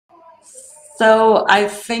So I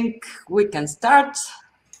think we can start.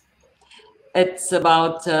 It's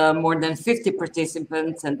about more than 50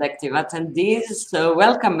 participants and active attendees. So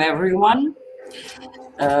welcome everyone.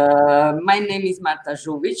 My name is Marta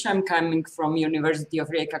Žuvić. I'm coming from University of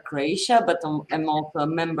Rijeka, Croatia, but I'm also a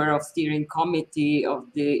member of steering committee of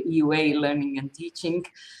the EUA Learning and Teaching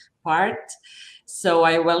part. So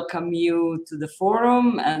I welcome you to the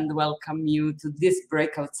forum and welcome you to this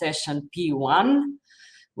breakout session P1,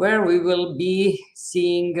 where we will be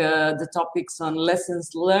seeing the topics on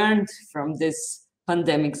lessons learned from this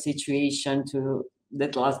pandemic situation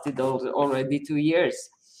that lasted already 2 years.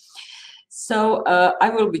 So I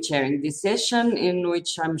will be chairing this session, in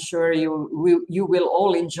which I'm sure you will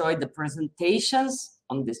all enjoy the presentations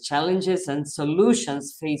on these challenges and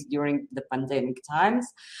solutions faced during the pandemic times.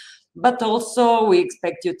 But also we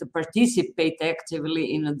expect you to participate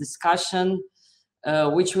actively in a discussion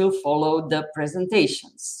which will follow the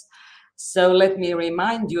presentations. So let me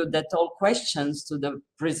remind you that all questions to the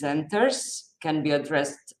presenters can be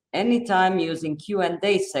addressed anytime using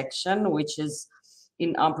Q&A section, which is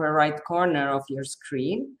in upper right corner of your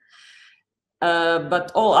screen.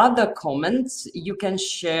 But all other comments you can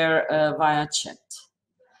share via chat.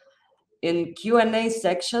 In Q&A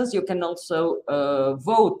sections, you can also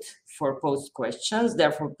vote for post questions,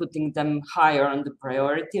 therefore putting them higher on the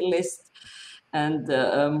priority list and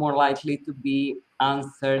more likely to be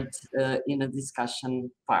answered in a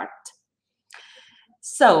discussion part.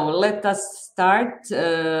 So let us start.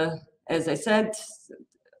 As I said,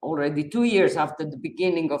 already 2 years after the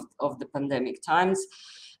beginning of the pandemic times,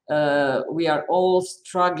 we are all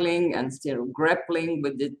struggling and still grappling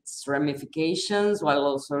with its ramifications, while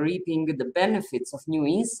also reaping the benefits of new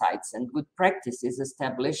insights and good practices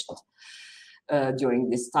established during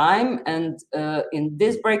this time. And in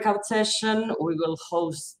this breakout session, we will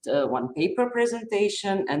host one paper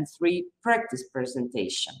presentation and 3 practice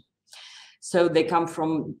presentations. So they come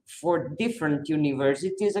from 4 different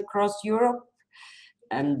universities across Europe.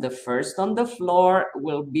 And the first on the floor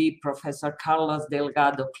will be Professor Carlos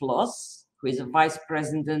Delgado Clos, who is a Vice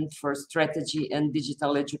President for Strategy and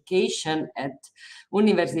Digital Education at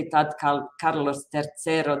Universidad Carlos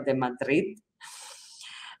III de Madrid.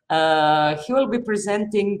 He will be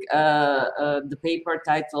presenting the paper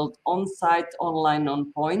titled On-Site, Online,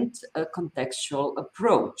 On-Point, a Contextual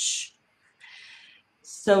Approach.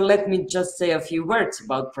 So let me just say a few words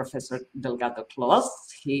about Professor Delgado Clos.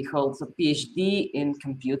 He holds a PhD in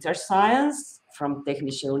computer science from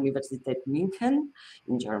Technische Universität München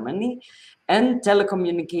in Germany and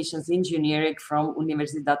telecommunications engineering from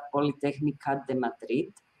Universidad Politécnica de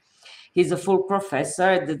Madrid. He's a full professor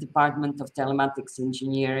at the Department of Telematics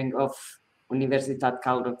Engineering of Universidad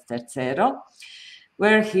Carlos III,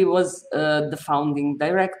 where he was the founding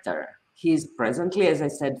director. He is presently, as I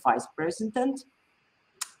said, vice president,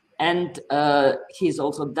 and he's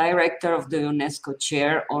also director of the UNESCO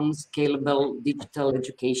Chair on Scalable Digital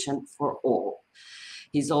Education for All.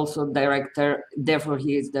 He's also director, therefore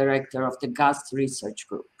he is director of the GAST Research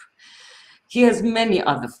Group. He has many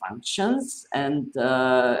other functions, and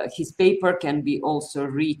his paper can be also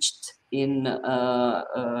reached in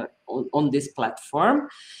on this platform.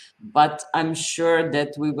 But I'm sure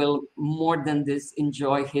that we will more than this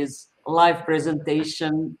enjoy his live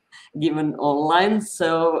presentation given online.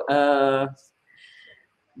 So,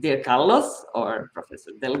 dear Carlos or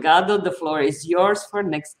Professor Delgado, the floor is yours for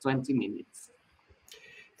next 20 minutes.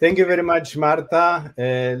 Thank you very much, Marta.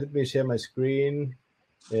 Let me share my screen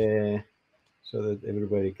so that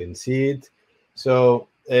everybody can see it. So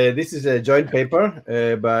this is a joint paper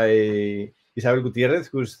by Isabel Gutierrez,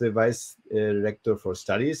 who's the Vice-Rector for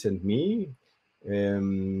Studies, and me.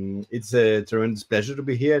 It's a tremendous pleasure to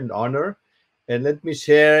be here and honor. And let me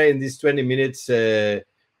share in these 20 minutes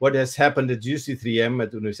what has happened at UC3M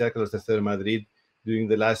at Universidad Carlos III de Madrid during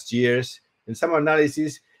the last years, and some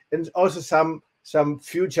analysis, and also some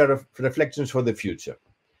future reflections for the future.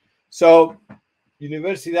 So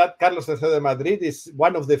Universidad Carlos III de Madrid is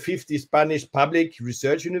one of the 50 Spanish public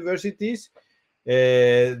research universities.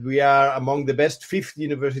 We are among the best 50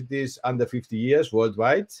 universities under 50 years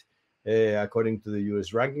worldwide, according to the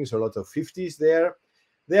US rankings, a lot of 50s there.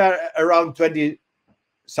 There are around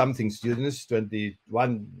 20-something students,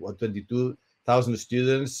 21 or 22,000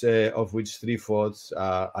 students, of which 3/4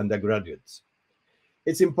 are undergraduates.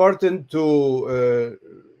 It's important to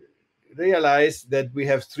realize that we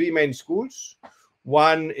have 3 main schools,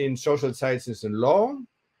 one in social sciences and law,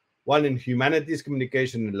 one in humanities,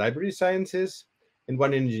 communication and library sciences, and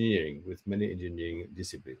one in engineering, with many engineering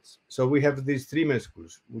disciplines. So we have these 3 main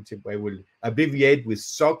schools, which I will abbreviate with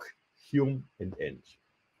SOC, HUM, and ENG.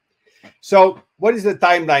 So what is the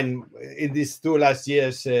timeline in these 2 last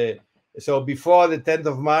years? So before the 10th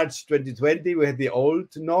of March 2020, we had the old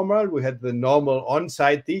normal. We had the normal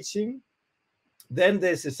on-site teaching. Then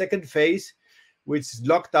there's a second phase, which is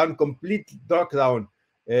lockdown, complete lockdown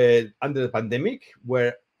under the pandemic,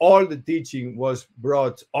 where all the teaching was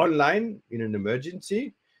brought online in an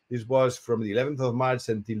emergency. This was from the 11th of March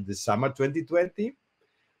until the summer 2020.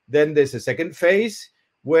 Then there's a second phase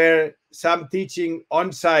where some teaching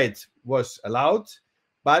on-site was allowed,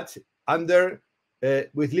 but under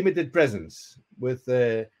with limited presence, with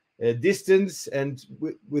distance, and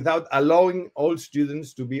without allowing all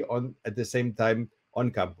students to be on at the same time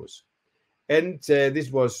on campus. And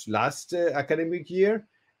this was last academic year,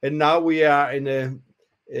 and now we are in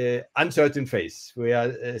a uncertain phase. We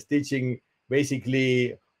are teaching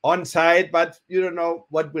basically on-site, but you don't know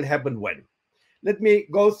what will happen when. Let me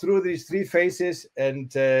go through these 3 phases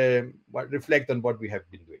and reflect on what we have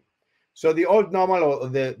been doing. So the old normal, or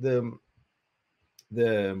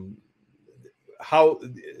how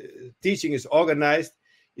teaching is organized,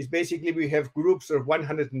 is basically we have groups of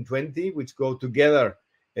 120 which go together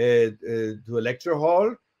to a lecture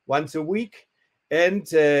hall once a week, and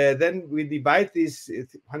then we divide these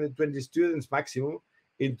 120 students maximum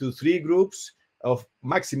into 3 groups of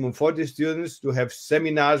maximum 40 students to have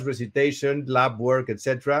seminars, recitation, lab work,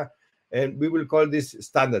 etc. And we will call this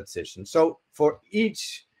standard session. So for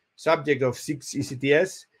each subject of 6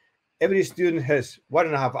 ECTS, every student has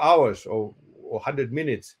 1.5 hours or 100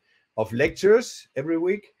 minutes of lectures every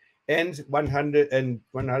week, and 100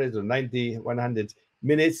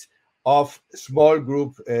 minutes of small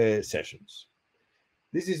group sessions.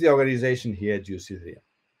 This is the organization here at UC3.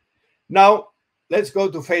 Now, let's go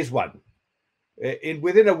to phase 1.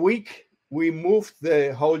 Within a week, we moved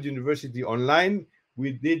the whole university online.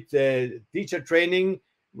 We did teacher training.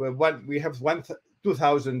 We have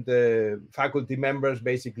 2,000 faculty members,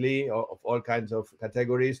 basically, of all kinds of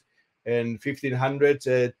categories, and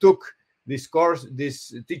 1,500 took this course,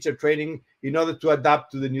 this teacher training, in order to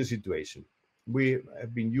adapt to the new situation. We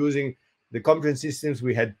have been using the conference systems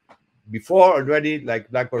we had before already, like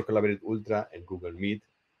Blackboard Collaborate Ultra and Google Meet,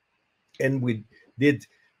 and we did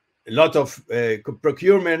a lot of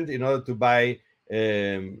procurement in order to buy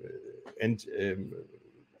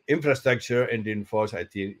infrastructure and enforce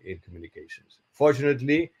IT in communications.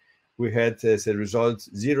 Fortunately, we had, as a result,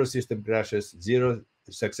 0 system crashes, 0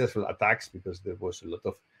 successful attacks, because there was a lot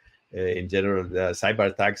of, in general, cyber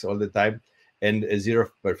attacks all the time, and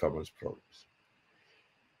 0 performance problems.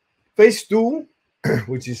 Phase 2,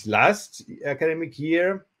 which is last academic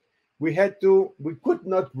year, we could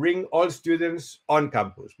not bring all students on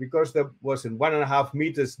campus because there was a 1.5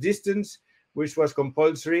 meters distance, which was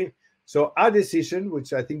compulsory. So our decision,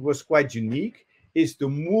 which I think was quite unique, is to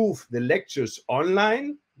move the lectures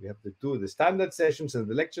online. We have the standard sessions and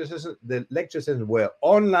the lecture sessions. The lecture sessions were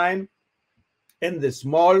online, and the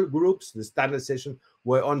small groups, the standard session,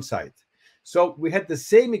 were on site. So we had the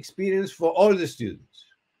same experience for all the students.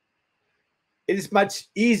 It is much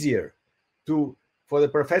easier for the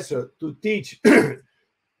professor to teach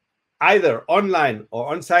either online or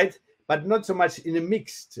on site, but not so much in a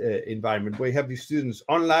mixed environment where you have the students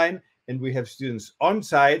online and we have students on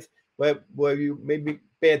site, where you maybe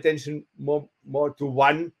pay attention more to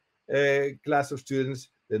one class of students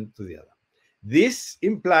than to the other. This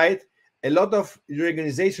implied a lot of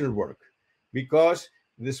organizational work because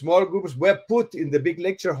the small groups were put in the big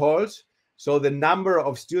lecture halls, so the number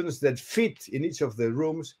of students that fit in each of the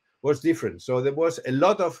rooms was different. So there was a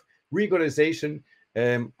lot of reorganization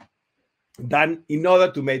done in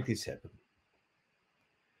order to make this happen.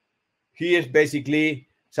 Here's basically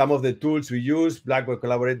some of the tools we use: Blackboard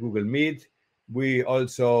Collaborate, Google Meet. We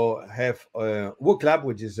also have WooClub,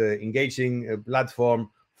 which is an engaging platform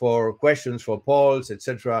for questions, for polls,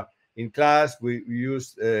 etc. In class, we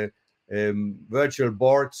used virtual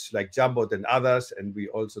boards like Jamboard and others, and we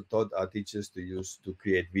also taught our teachers to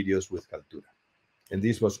create videos with Kaltura. And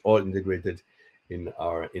this was all integrated in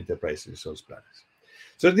our enterprise resource planners.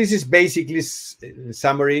 So this is basically, in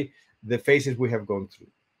summary, the phases we have gone through.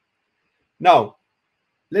 Now,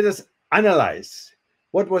 let us analyze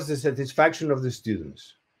what was the satisfaction of the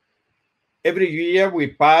students. Every year, we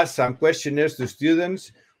pass some questionnaires to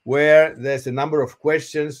students where there's a number of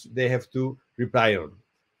questions they have to reply on.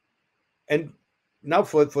 And now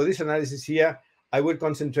for this analysis here, I will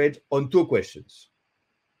concentrate on 2 questions.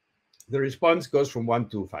 The response goes from 1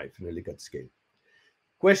 to 5 in a Likert scale.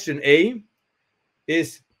 Question A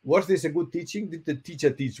is, was this a good teaching? Did the teacher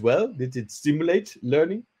teach well? Did it stimulate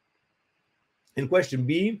learning? And question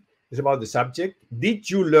B is about the subject. Did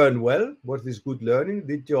you learn well? Was this good learning?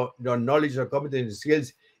 Did your knowledge or competence and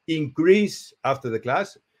skills increase after the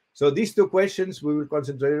class? So these two questions we will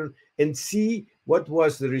concentrate on and see what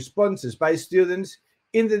was the responses by students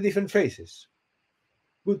in the different phases.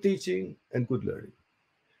 Good teaching and good learning.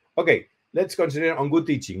 Okay, let's consider on good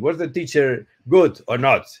teaching. Was the teacher good or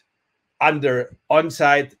not under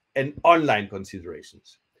on-site and online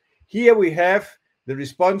considerations? Here we have the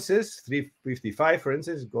responses, 355, for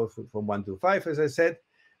instance, it goes from 1 to 5, as I said,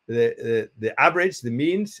 the average, the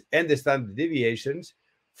means, and the standard deviations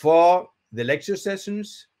for the lecture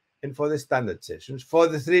sessions and for the standard sessions for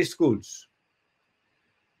the 3 schools.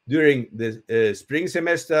 During the spring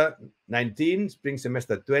semester 19, spring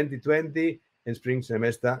semester 2020, and spring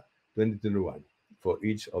semester 2021 for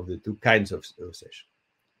each of the 2 kinds of session.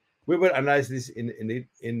 We will analyze this in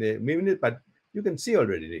a minute, but you can see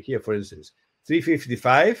already here, for instance,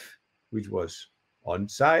 355, which was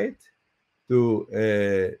on-site, to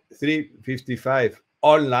 355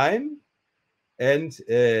 online, and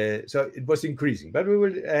so it was increasing. But we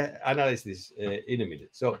will analyze this in a minute.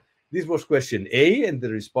 So this was question A and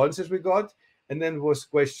the responses we got, and then was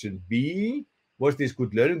question B. Was this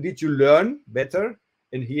good learning? Did you learn better?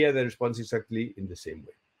 And here the response is exactly in the same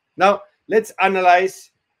way. Now let's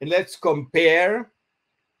analyze and let's compare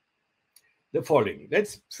the following.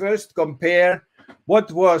 Let's first compare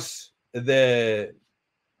what was the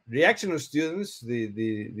reaction of students,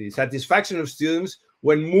 the satisfaction of students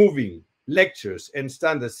when moving lectures and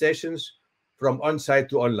standard sessions from on-site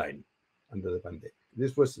to online under the pandemic.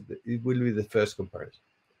 It will be the first comparison.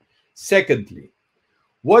 Secondly,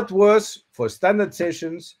 what was for standard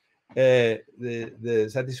sessions the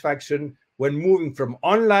satisfaction when moving from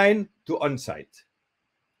online to on-site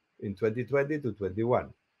in 2020 to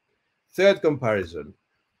 21? Third comparison,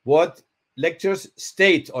 what lectures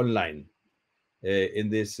stayed online in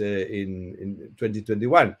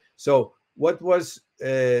 2021? So what was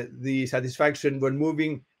the satisfaction when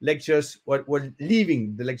moving lectures, when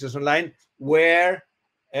leaving the lectures online,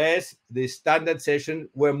 whereas the standard session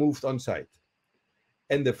were moved on site?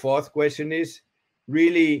 And the fourth question is,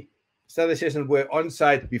 really, standard sessions were on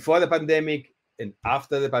site before the pandemic and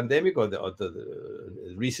after the pandemic, or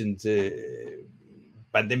the recent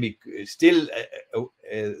pandemic still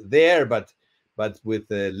there, but with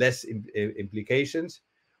less implications.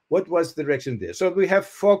 What was the direction there? So we have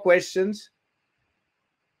 4 questions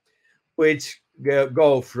which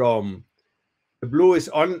go from the blue is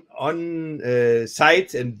on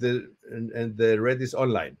site and the red is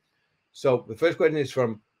online. So the first question is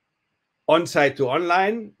from on-site to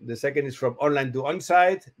online. The second is from online to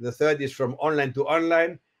on-site. The third is from online to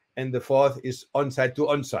online. And the fourth is on-site to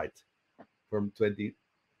on-site from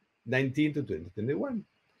 2019 to 2021.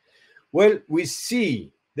 Well, we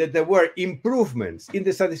see that there were improvements in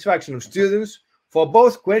the satisfaction of students for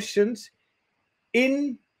both questions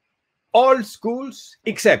in all schools,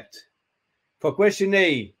 except for question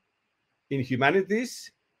A in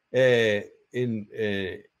humanities, in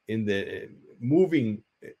the moving,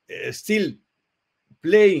 still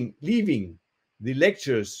leaving the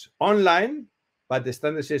lectures online, but the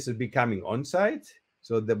standard session becoming on-site.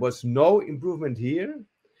 So there was no improvement here.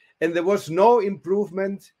 And there was no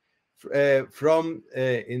improvement from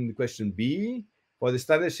in question B for the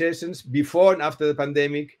standard sessions before and after the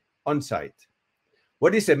pandemic on-site.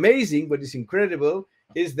 What is amazing, what is incredible,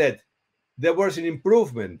 is that there was an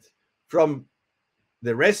improvement from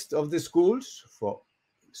the rest of the schools for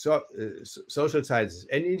social sciences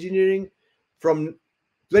and engineering from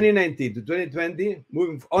 2019 to 2020,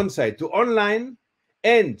 moving on-site to online,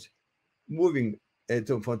 and moving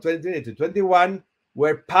from 2020 to 21,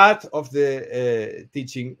 where part of the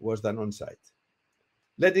teaching was done on-site.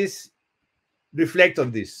 Let us reflect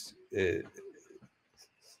on this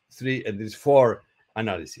 4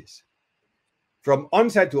 analyses. From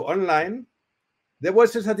on-site to online, there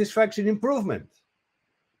was a satisfaction improvement,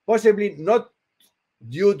 possibly not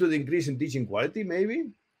due to the increase in teaching quality, maybe,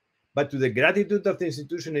 but to the gratitude of the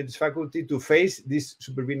institution and its faculty to face this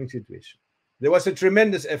supervening situation. There was a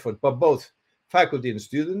tremendous effort by both faculty and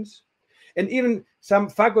students, and even some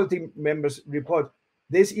faculty members report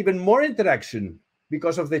there's even more interaction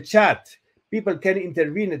because of the chat. People can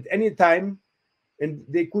intervene at any time, and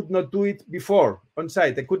they could not do it before on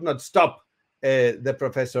site. They could not stop the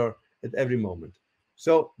professor at every moment.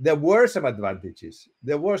 So there were some advantages.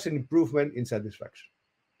 There was an improvement in satisfaction.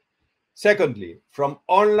 Secondly, from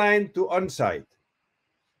online to on-site,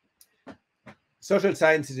 social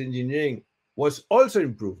sciences engineering was also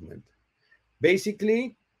improvement.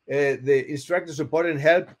 Basically, the instructor support and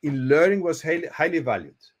help in learning was highly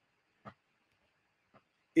valued.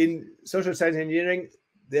 In social science engineering,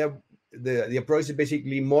 the approach is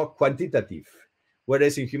basically more quantitative,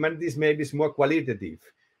 whereas in humanities maybe it's more qualitative.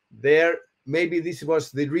 there, maybe this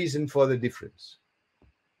was the reason for the difference.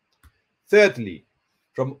 Thirdly,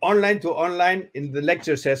 from online to online in the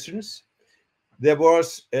lecture sessions, there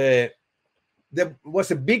was a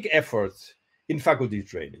big effort in faculty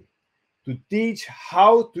training to teach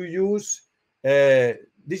how to use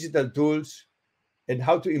digital tools and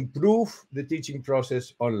how to improve the teaching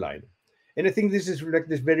process online. And I think this is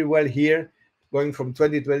reflected very well here, going from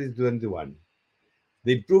 2020 to 2021.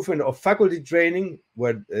 The improvement of faculty training,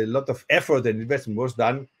 where a lot of effort and investment was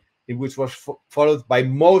done, in which was followed by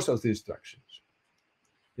most of the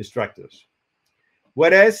instructors.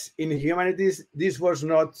 Whereas in humanities, this was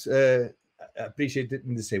not appreciated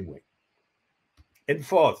in the same way. And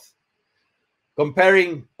fourth,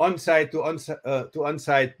 comparing on-site to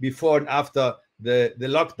on-site before and after the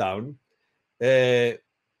lockdown,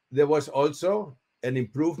 there was also an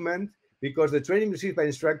improvement because the training received by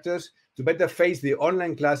instructors to better face the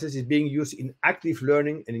online classes is being used in active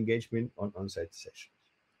learning and engagement on on-site sessions.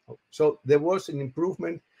 So there was an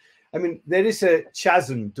improvement. I mean, there is a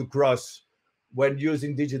chasm to cross when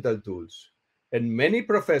using digital tools. And many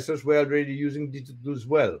professors were already using digital tools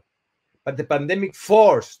well. But the pandemic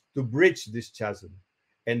forced to bridge this chasm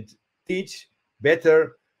and teach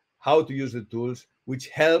better how to use the tools, which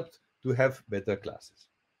helped to have better classes.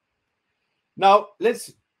 Now,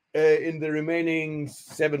 let's, in the remaining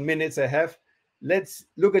 7 minutes I have, let's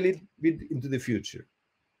look a little bit into the future.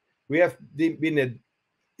 We have been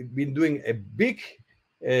doing a big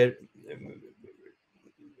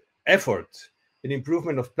effort in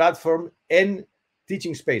improvement of platform and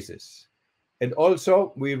teaching spaces. And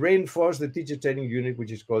also, we reinforce the teacher training unit,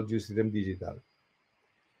 which is called Universidad Digital.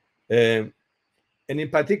 And in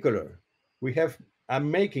particular,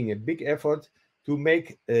 I'm making a big effort to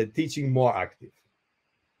make teaching more active.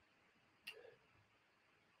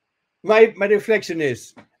 My reflection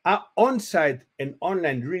is, are on-site and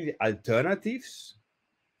online really alternatives?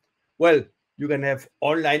 Well, you can have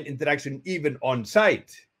online interaction even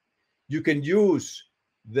on-site. You can use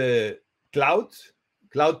the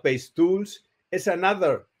cloud-based tools as an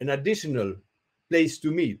additional place to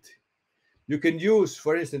meet. You can use,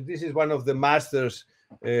 for instance, this is one of the master's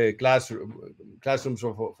classrooms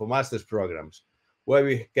for master's programs, where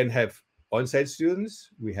we can have on-site students,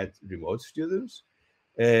 we had remote students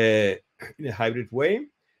in a hybrid way.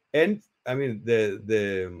 And I mean,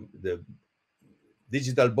 the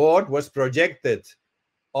digital board was projected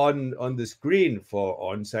on the screen for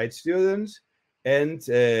on-site students, and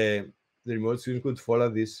the remote students could follow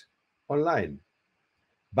this online.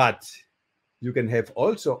 But you can have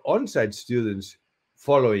also on-site students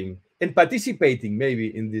following and participating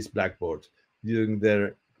maybe in this Blackboard using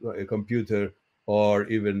their computer or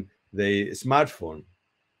even the smartphone.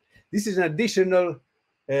 This is an additional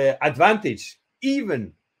advantage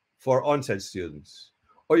even for on-site students.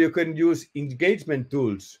 Or you can use engagement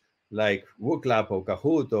tools like WooClap or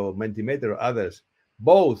Kahoot or Mentimeter or others,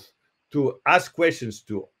 both to ask questions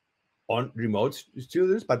to remote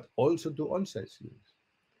students, but also to on-site students.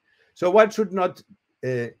 So one should not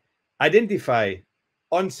identify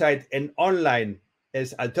on-site and online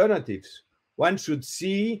as alternatives. One should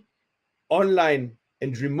see online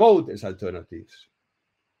and remote as alternatives.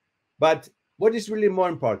 But what is really more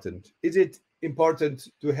important? Is it important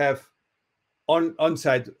to have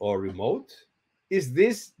on-site or remote? Is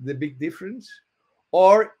this the big difference?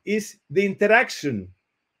 Or is the interaction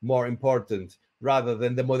more important rather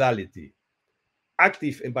than the modality?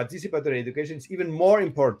 Active and participatory education is even more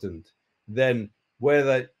important than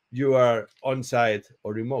whether you are on-site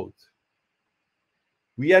or remote.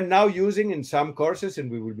 We are now using in some courses,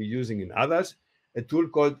 and we will be using in others, a tool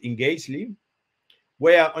called Engagely,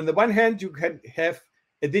 where on the one hand, you can have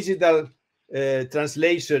a digital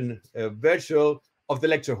translation virtual of the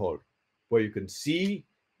lecture hall, where you can see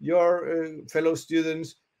your fellow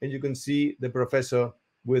students and you can see the professor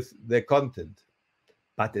with the content.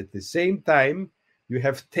 But at the same time, you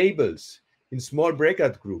have tables in small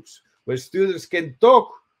breakout groups where students can talk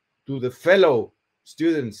to the fellow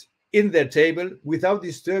students in their table without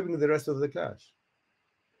disturbing the rest of the class.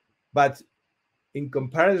 But in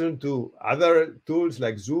comparison to other tools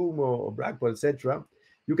like Zoom or Blackboard, etc.,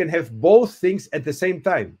 you can have both things at the same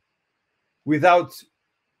time without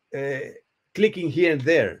clicking here and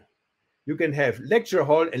there. You can have lecture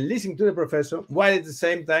hall and listening to the professor while at the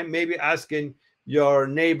same time maybe asking your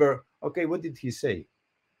neighbor, okay, what did he say?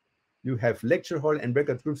 You have lecture hall and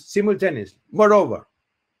breakout groups simultaneously. Moreover,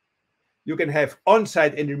 you can have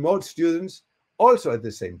on-site and remote students also at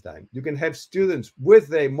the same time. You can have students with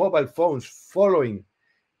their mobile phones following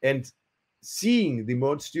and seeing the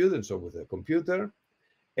remote students or with a computer,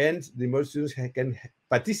 and the remote students can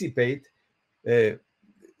participate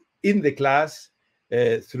in the class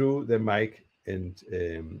through the mic and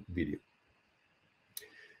video.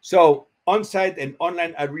 So on-site and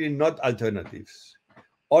online are really not alternatives.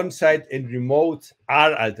 On-site and remote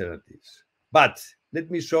are alternatives. But let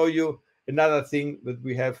me show you another thing that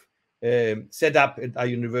we have set up at our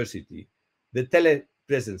university, the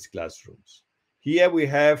telepresence classrooms. Here we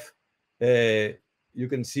have, you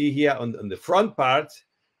can see here on the front part,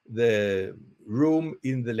 the room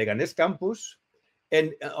in the Leganés campus.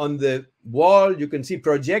 And on the wall, you can see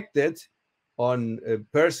projected on a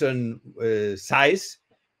person size,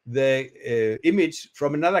 the image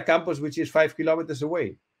from another campus, which is 5 kilometers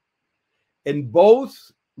away. And both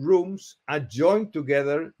rooms are joined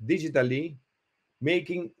together digitally,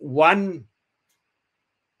 making one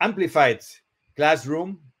amplified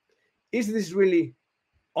classroom. Is this really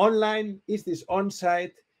online? Is this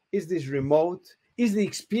on-site? Is this remote? Is the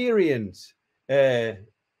experience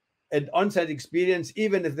an on-site experience,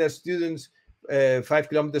 even if there's students 5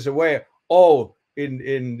 kilometers away, or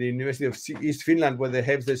in the University of East Finland, where they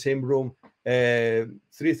have the same room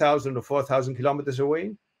 3,000 or 4,000 kilometers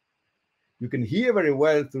away? You can hear very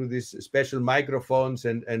well through these special microphones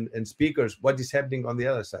and speakers what is happening on the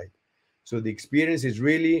other side. So the experience is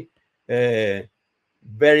really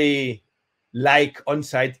very like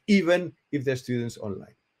on-site, even if there's students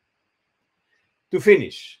online. To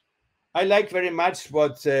finish, I like very much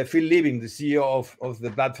what Phil Liebing, the CEO of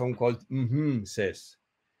the platform called says.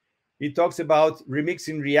 He talks about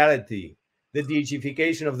remixing reality, the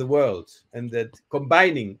deification of the world, and that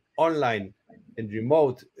combining online and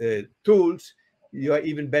remote tools, you are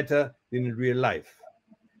even better than in real life.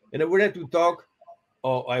 And I would like to talk,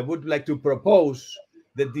 or I would like to propose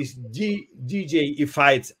that this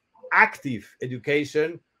DJified active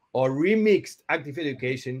education or remixed active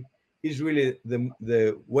education is really the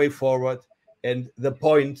way forward and the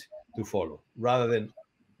point to follow, rather than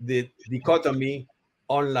the dichotomy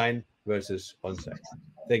online versus on-site.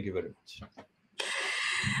 Thank you very much.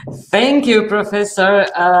 Thank you, Professor.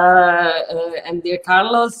 And dear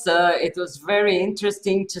Carlos, it was very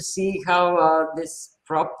interesting to see how this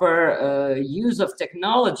proper use of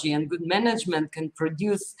technology and good management can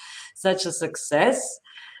produce such a success.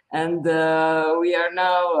 And we are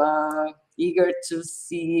now eager to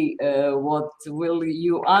see what will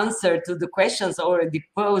you answer to the questions already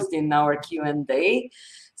posed in our Q&A.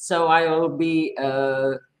 So I will be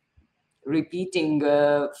repeating.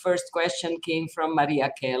 First question came from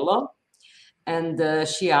Maria Kello, and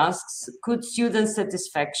she asks, could student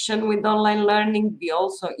satisfaction with online learning be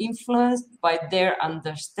also influenced by their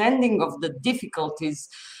understanding of the difficulties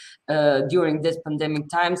during this pandemic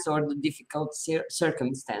times or the difficult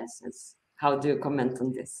circumstances? How do you comment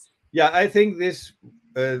on this? Yeah, I think this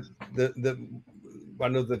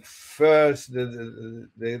one of the first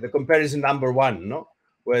the comparison number one, no,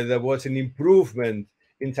 where there was an improvement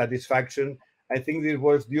in satisfaction. I think this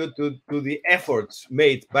was due to the efforts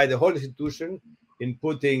made by the whole institution in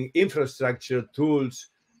putting infrastructure, tools,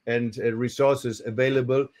 and resources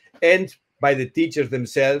available, and by the teachers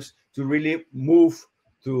themselves to really move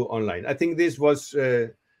to online. I think this was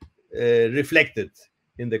reflected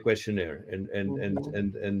in the questionnaire, and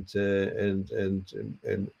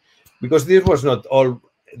because this was not all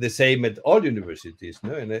the same at all universities,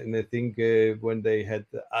 no? And I think when they had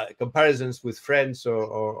comparisons with friends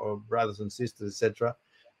or brothers and sisters, etc.,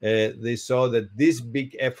 they saw that this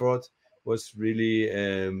big effort was really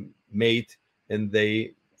made, and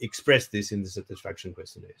they expressed this in the satisfaction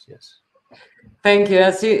questionnaires. Yes. Thank you.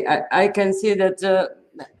 I can see that,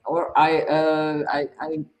 or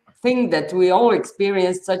I think that we all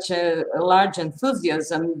experienced such a large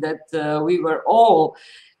enthusiasm that we were all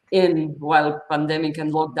in while pandemic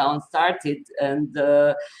and lockdown started, and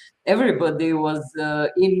everybody was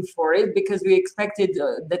in for it, because we expected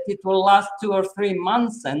that it will last 2 or 3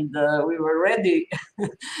 months, and we were ready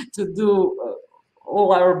to do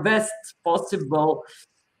all our best possible,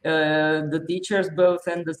 the teachers both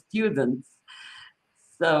and the students.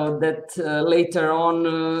 So that later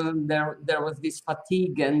on there was this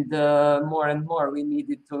fatigue, and more we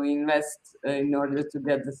needed to invest in order to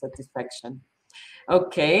get the satisfaction.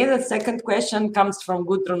 Okay, the second question comes from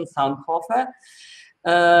Gudrun Soundhofer,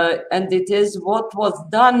 and it is, what was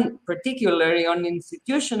done particularly on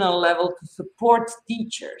institutional level to support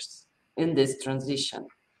teachers in this transition?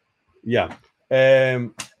 Yeah.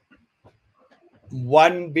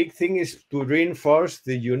 One big thing is to reinforce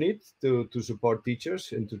the unit to support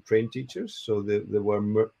teachers and to train teachers. So there were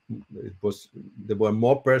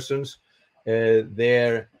more persons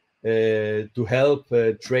there to help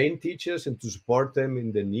train teachers and to support them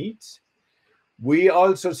in the needs. We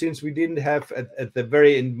also, since we didn't have at the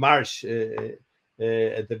very in March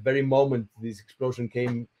at the very moment this explosion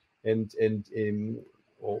came,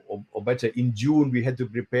 or better, in June we had to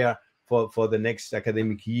prepare for the next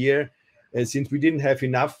academic year. Since we didn't have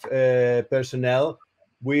enough personnel,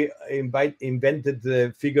 we invented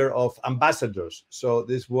the figure of ambassadors. So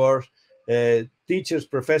these were teachers,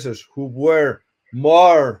 professors who were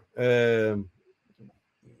more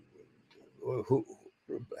who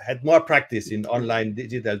had more practice in online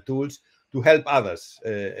digital tools to help others.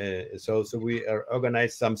 So we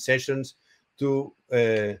organized some sessions to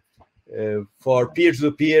for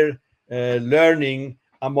peer-to-peer learning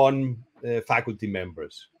among faculty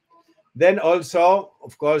members. Then also,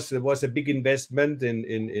 of course, there was a big investment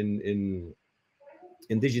in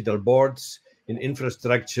digital boards, in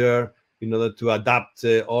infrastructure, in order to adapt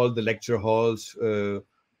all the lecture halls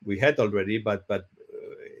we had already, but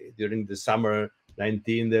during the summer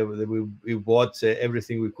 19, we bought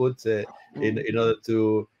everything we could in order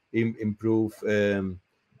to improve the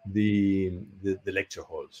lecture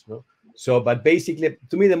halls. No? So, but basically,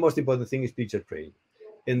 to me, the most important thing is teacher training,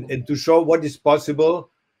 and to show what is possible.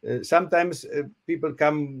 Sometimes people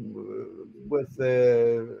come with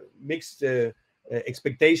mixed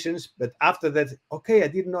expectations, but after that, okay, I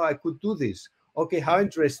didn't know I could do this. Okay, how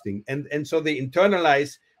interesting. And so they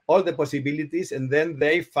internalize all the possibilities, and then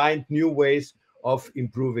they find new ways of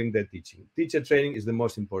improving their teaching. Teacher training is the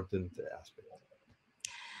most important aspect.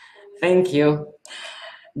 Thank you.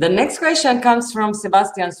 The next question comes from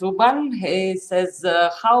Sebastian Suban. He says,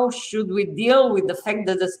 how should we deal with the fact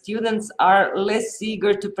that the students are less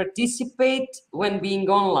eager to participate when being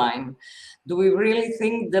online? Do we really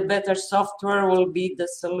think the better software will be the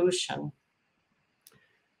solution?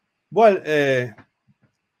 Well,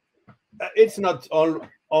 it's not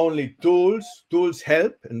only tools. Tools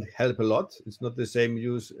help, and help a lot. It's not the same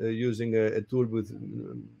using a tool with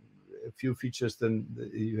a few features than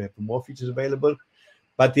you have more features available.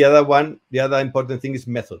 But the other important thing is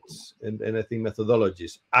methods, and I think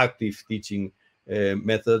methodologies, active teaching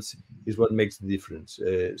methods is what makes the difference.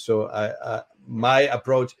 So my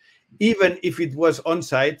approach, even if it was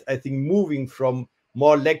on-site, I think moving from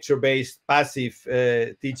more lecture-based passive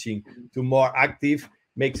teaching to more active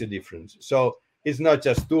makes a difference. So it's not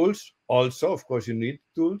just tools. Also, of course, you need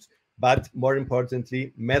tools, but more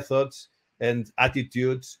importantly, methods and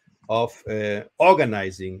attitudes of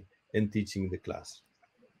organizing and teaching the class.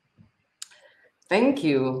 Thank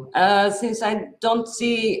you. Since I don't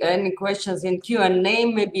see any questions in Q&A,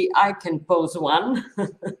 maybe I can pose one.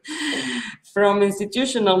 From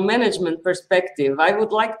institutional management perspective, I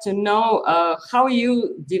would like to know how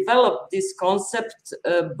you developed this concept,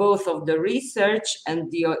 both of the research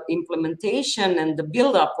and the implementation and the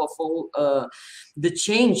build-up of all the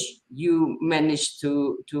change you managed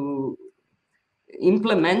to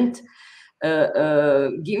implement.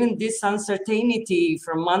 Given this uncertainty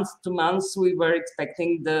from month to month, we were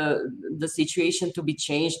expecting the situation to be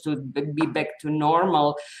changed, to be back to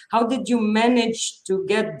normal. How did you manage to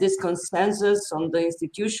get this consensus on the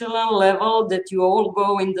institutional level that you all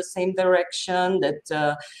go in the same direction,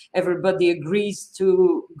 that everybody agrees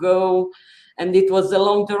to go, and it was a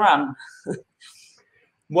long run?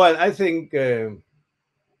 Well, I think I'm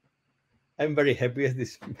very happy at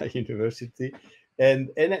this my university.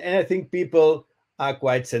 And I think people are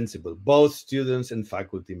quite sensible, both students and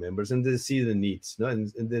faculty members, and they see the needs, no?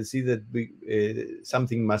 And they see that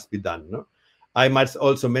something must be done. No? I must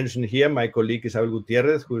also mention here my colleague Isabel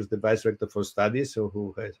Gutierrez, who is the Vice-Rector for Studies, so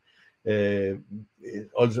who has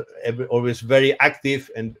also always very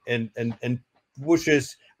active and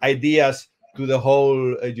pushes ideas to the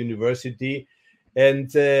whole university.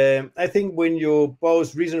 And I think when you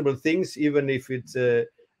pose reasonable things, even if it's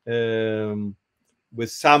with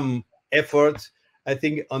some effort, I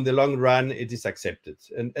think on the long run it is accepted,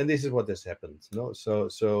 and this is what has happened. No, so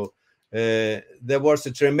there was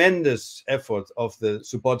a tremendous effort of the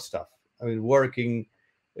support staff. I mean, working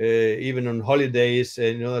even on holidays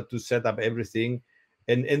in order to set up everything,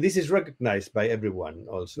 and this is recognized by everyone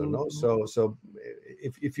also. No, so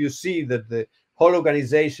if you see that the whole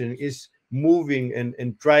organization is moving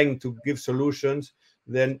and trying to give solutions,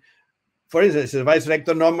 then, for instance, as a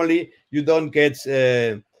Vice-Rector, normally you don't get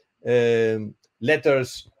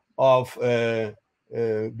letters of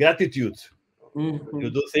gratitude. You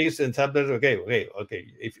do things, and sometimes, okay.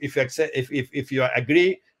 If you accept, if you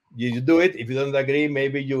agree, you do it. If you don't agree,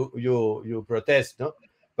 maybe you protest. No,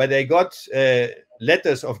 but I got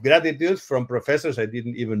letters of gratitude from professors I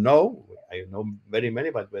didn't even know. I know very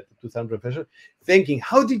many, but 2,000 professors, thinking,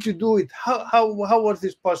 how did you do it? How was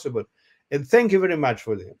this possible? And thank you very much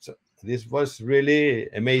for this. So this was really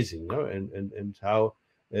amazing, no? And how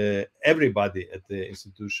everybody at the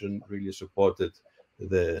institution really supported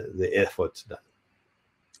the effort done.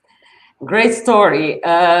 Great story.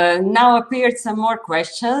 Now appeared some more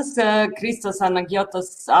questions. Christos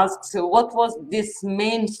Anagiotos asks, what was this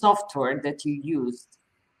main software that you used?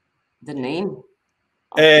 The name?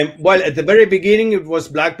 Well, at the very beginning, it was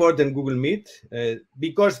Blackboard and Google Meet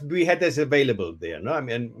because we had this available there. No, I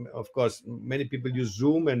mean, of course, many people use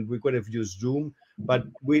Zoom, and we could have used Zoom, but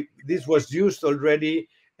this was used already,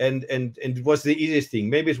 and it was the easiest thing.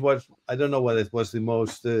 Maybe it was, I don't know whether it was the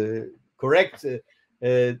most correct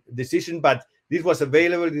decision, but this was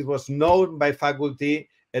available. This was known by faculty,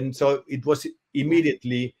 and so it was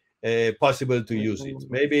immediately possible to use it.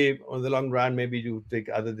 Maybe on the long run, maybe you take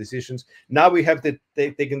other decisions. Now we have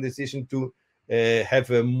taken the decision to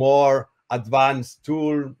have a more advanced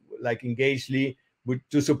tool like Engagely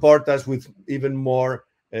to support us with even more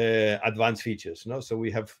advanced features. No, so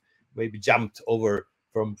we have maybe jumped over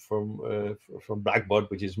from Blackboard,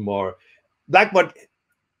 which is more. Blackboard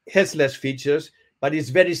has less features, but it's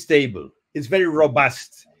very stable. It's very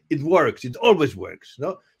robust. It works. It always works.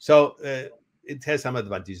 No, so. It has some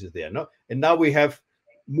advantages there, no? And now we have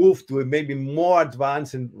moved to a maybe more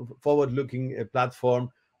advanced and forward-looking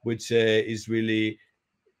platform, which is really,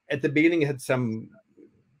 at the beginning, had some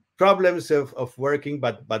problems of working,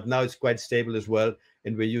 but now it's quite stable as well,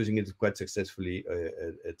 and we're using it quite successfully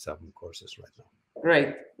at some courses right now.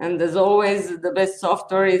 Great. And as always, the best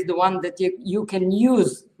software is the one that you can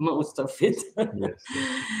use most of it. Yes.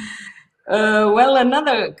 Well,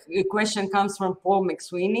 another question comes from Paul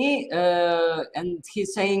McSweeney, and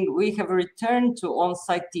he's saying, we have returned to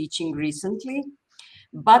on-site teaching recently,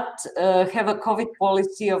 but have a COVID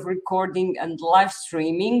policy of recording and live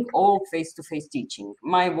streaming all face-to-face teaching.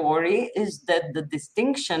 My worry is that the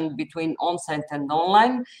distinction between on-site and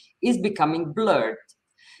online is becoming blurred.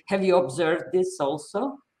 Have you observed this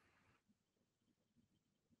also?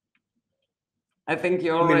 I think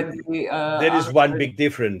you already. There is one big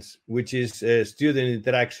difference, which is student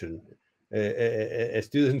interaction. A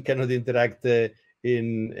student cannot interact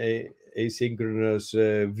in asynchronous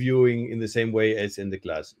viewing in the same way as in the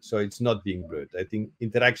class, so it's not being blurred. I think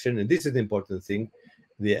interaction, and this is the important thing,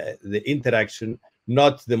 the interaction,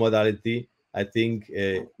 not the modality, I think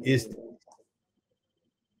is.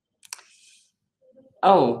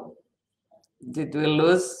 Oh, did we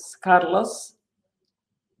lose Carlos?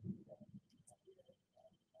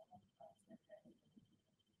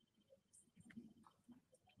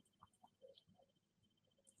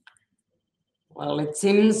 Well, it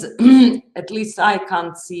seems, at least I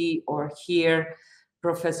can't see or hear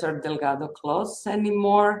Professor Delgado Clos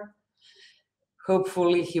anymore.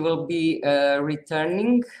 Hopefully he will be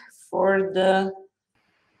returning for the...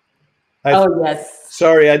 Oh, yes.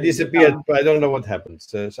 Sorry, I disappeared. I don't know what happened.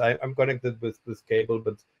 So I'm connected with cable,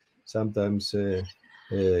 but sometimes...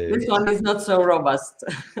 this one is not so robust.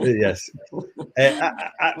 Yes.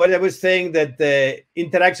 What I was saying, that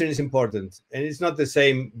interaction is important, and it's not the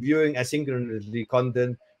same viewing asynchronously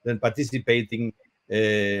content than participating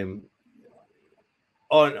at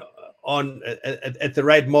the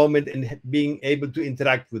right moment and being able to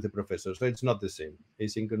interact with the professor. So it's not the same.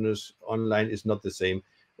 Asynchronous online is not the same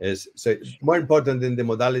as. So more important than the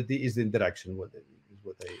modality is the interaction. What I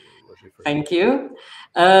was referring. Thank you.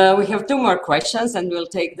 We have two more questions, and we'll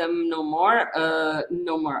take them no more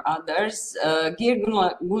others. Geir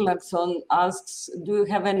Gunnlaugsson asks, do you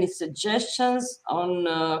have any suggestions on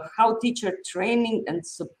how teacher training and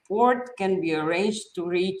support can be arranged to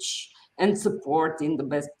reach and support in the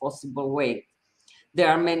best possible way? There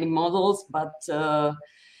are many models, but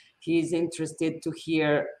he's interested to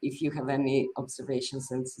hear if you have any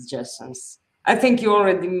observations and suggestions. I think you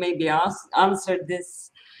already maybe answered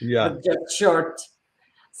this. Yeah, but just short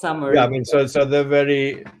summary. Yeah, I mean, so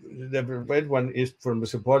the red one is from the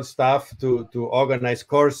support staff to organize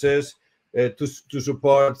courses, to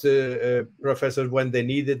support professors when they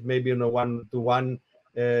need it, maybe in a one-to-one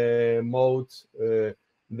mode.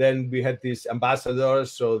 Then we had these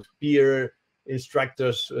ambassadors, so peer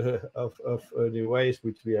instructors of new ways,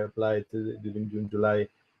 which we applied during June, July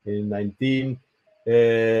in 19.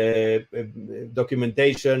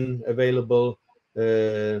 Documentation available.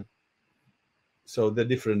 So the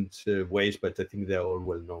different ways, but I think they're all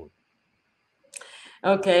well known.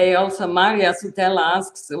 Okay, also Maria Sutella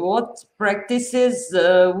asks, what practices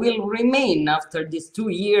will remain after these 2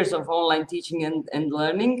 years of online teaching and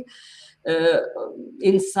learning?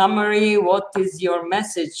 In summary, what is your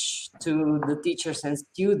message to the teachers and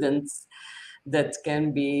students that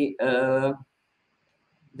can be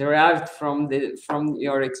derived from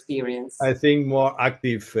your experience? I think more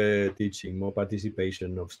active teaching, more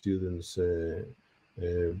participation of students,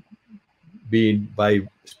 be it by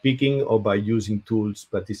speaking or by using tools,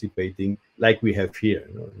 participating like we have here.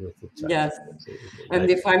 With the chat. Yes, and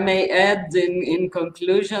if I may add in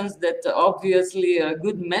conclusions that obviously a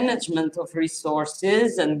good management of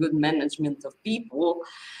resources and good management of people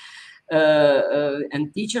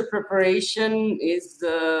and teacher preparation is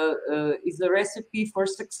a recipe for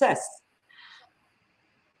success.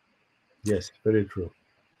 Yes, very true.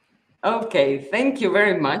 Okay, thank you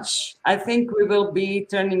very much. I think we will be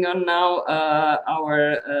turning on now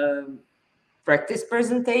our practice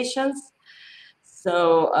presentations.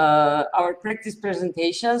 So our practice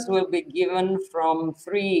presentations will be given from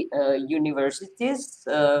 3 universities.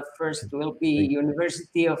 First will be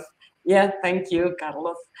University of, thank you,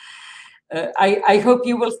 Carlos. I hope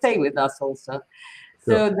you will stay with us also.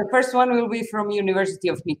 So the first one will be from University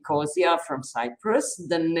of Nicosia from Cyprus,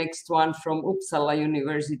 the next one from Uppsala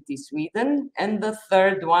University, Sweden, and the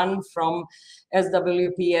third one from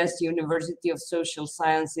SWPS, University of Social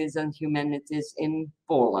Sciences and Humanities in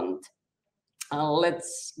Poland.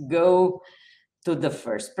 Let's go to the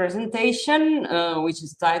first presentation, which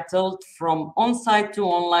is titled From On-Site to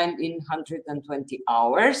Online in 120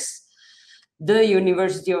 Hours. The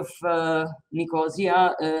University of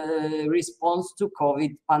Nicosia response to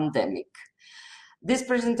COVID pandemic. This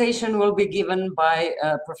presentation will be given by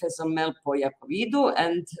Professor Melpo Iacovidou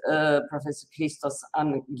and Professor Christos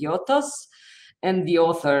Anagiotos, and the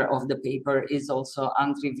author of the paper is also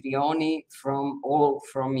Andri Vrioni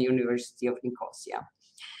from University of Nicosia.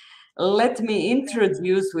 Let me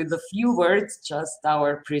introduce with a few words just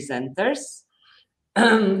our presenters.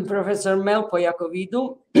 Professor Melpo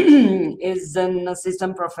Iacovidou is an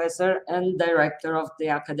assistant professor and director of the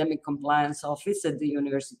Academic Compliance Office at the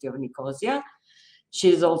University of Nicosia.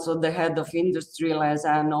 She is also the head of Industry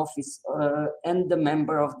Liaison Office and the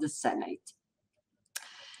member of the Senate.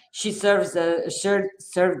 She served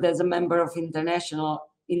as a member of Internal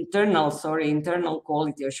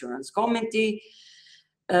Quality Assurance Committee,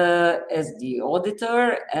 as the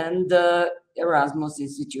auditor, and Erasmus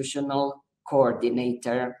Institutional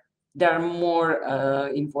Coordinator. There are more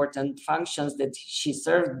important functions that she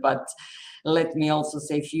served, but let me also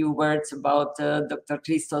say a few words about Dr.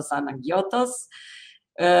 Christos Anagiotos,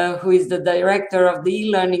 who is the director of the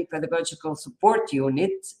e-learning pedagogical support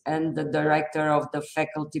unit and the director of the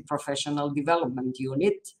faculty professional development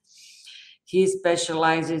unit. He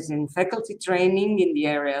specializes in faculty training in the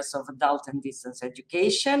areas of adult and distance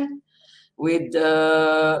education, with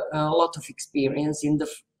a lot of experience in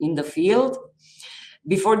the field.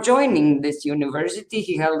 Before joining this university,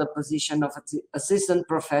 he held a position of assistant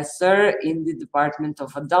professor in the Department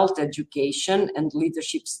of Adult Education and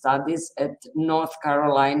Leadership Studies at North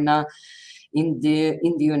Carolina in the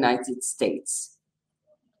United States.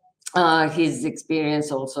 His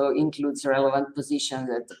experience also includes relevant positions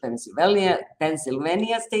at the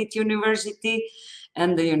Pennsylvania State University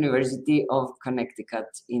and the University of Connecticut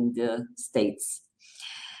in the States.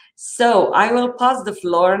 So I will pass the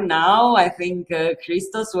floor now. I think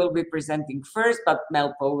Christos will be presenting first, but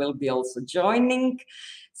Melpo will be also joining.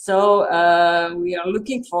 So we are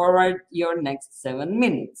looking forward to your next 7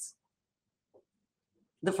 minutes.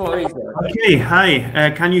 The floor is yours. Okay,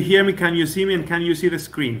 hi. Can you hear me? Can you see me? And can you see the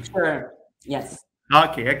screen? Sure, yes.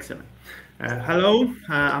 Okay, excellent. Hello,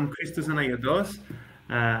 I'm Christos Anagiotos.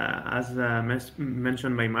 As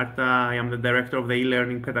mentioned by Marta, I am the director of the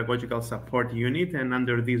e-learning pedagogical support unit, and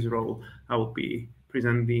under this role, I will be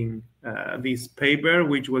presenting this paper,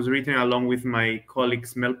 which was written along with my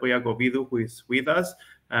colleagues Melpo Iacovidou, who is with us,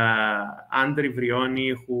 Andri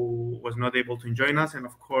Vrioni, who was not able to join us, and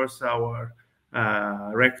of course our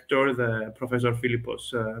rector, the Professor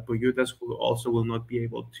Philippos Bougioutas, who also will not be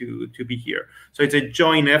able to be here. So it's a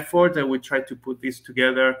joint effort that we try to put this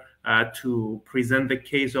together to present the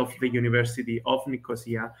case of the University of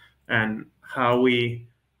Nicosia and how we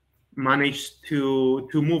managed to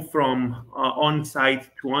move from on-site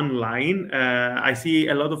to online. I see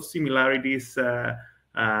a lot of similarities to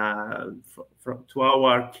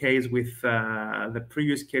our case with the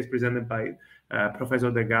previous case presented by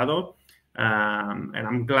Professor Delgado. And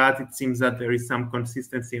I'm glad it seems that there is some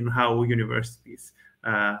consistency in how universities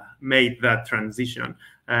made that transition,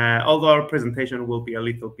 although our presentation will be a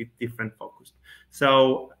little bit different focused.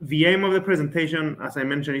 So the aim of the presentation, as I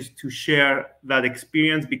mentioned, is to share that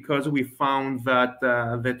experience, because we found that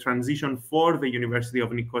the transition for the University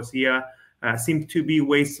of Nicosia seemed to be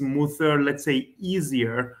way smoother, let's say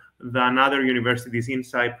easier, than other universities in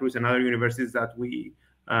Cyprus and other universities that we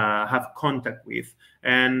have contact with.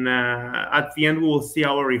 And at the end, we will see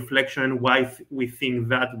our reflection why we think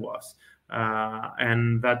that was.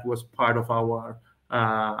 And that was part of our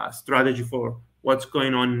strategy for what's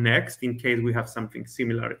going on next in case we have something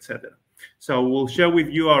similar, etc. So we'll share with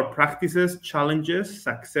you our practices, challenges,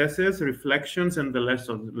 successes, reflections, and the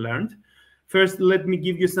lessons learned. First, let me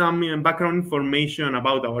give you some background information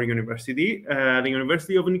about our university. The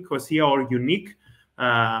University of Nicosia, or UNIC,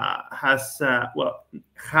 had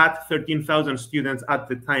 13,000 students at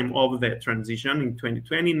the time of the transition in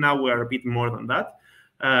 2020. Now we are a bit more than that.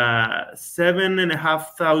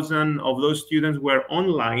 7,500 of those students were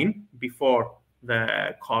online before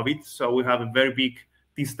the COVID. So we have a very big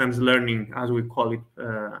distance learning, as we call it,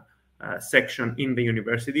 section in the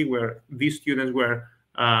university, where these students were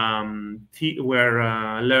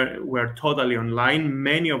totally online.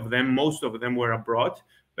 Many of them, most of them, were abroad.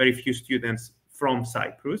 Very few students from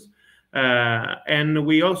Cyprus. And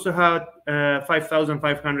we also had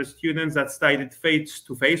 5,500 students that studied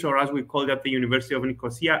face-to-face, or as we call it at the University of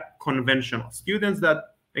Nicosia, conventional students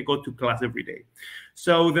that they go to class every day.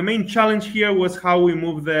 So the main challenge here was how we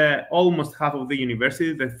moved almost half of the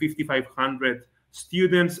university, the 5,500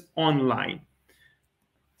 students, online.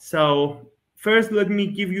 So first, let me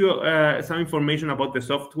give you some information about the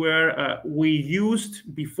software. We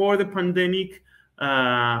used, before the pandemic,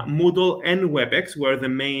 Moodle and WebEx were the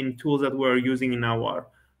main tools that we're using in our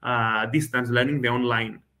distance learning, the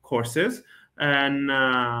online courses. And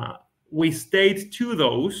we stayed to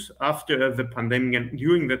those after the pandemic and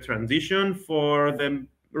during the transition for the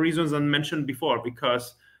reasons I mentioned before,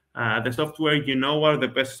 because the software, are the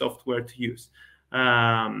best software to use.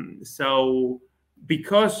 So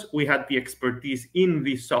because we had the expertise in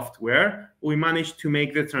this software, we managed to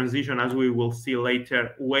make the transition, as we will see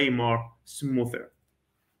later, way more smoother.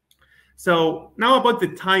 So now about the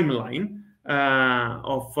timeline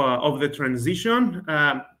of the transition.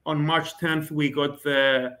 On March 10th, we got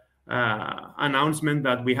the announcement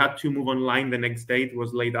that we had to move online the next day. It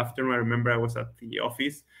was late afternoon. I remember I was at the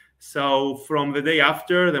office. So from the day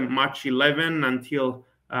after, the March 11 until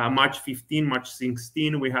March 15, March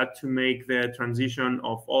 16, we had to make the transition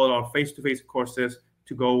of all our face-to-face courses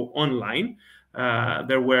to go online.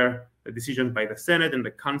 There were decisions by the Senate and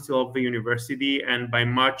the Council of the University, and by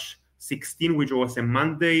March 16, which was a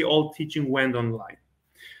Monday, all teaching went online.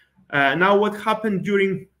 Now, what happened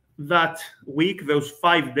during that week, those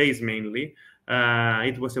 5 days mainly,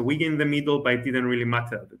 it was a week in the middle, but it didn't really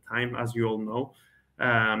matter at the time, as you all know.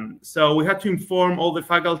 So we had to inform all the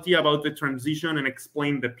faculty about the transition and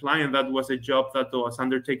explain the plan, and that was a job that was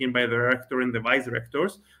undertaken by the rector and the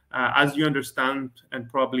vice-rectors. As you understand, and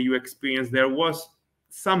probably you experienced, there was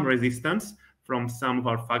some resistance from some of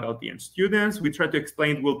our faculty and students. We tried to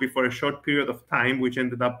explain it will be for a short period of time, which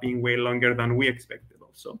ended up being way longer than we expected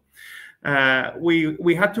also.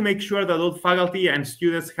 We had to make sure that all faculty and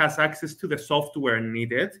students has access to the software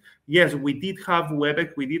needed. Yes, we did have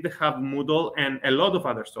WebEx, we did have Moodle, and a lot of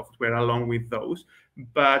other software along with those,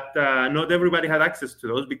 but not everybody had access to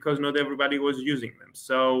those because not everybody was using them.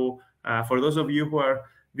 So for those of you who are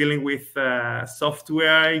dealing with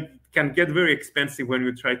software, it can get very expensive when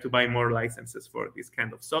you try to buy more licenses for this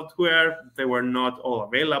kind of software. They were not all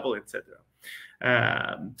available, etc.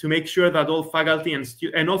 To make sure that all faculty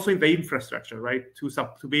and also in the infrastructure, right,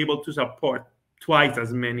 to be able to support twice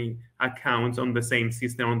as many accounts on the same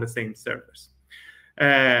system, on the same servers.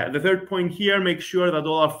 The third point here, make sure that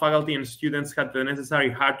all our faculty and students had the necessary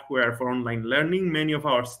hardware for online learning. Many of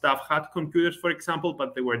our staff had computers, for example,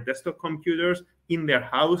 but they were desktop computers in their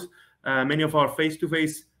house. Many of our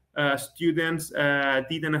face-to-face students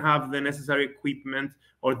didn't have the necessary equipment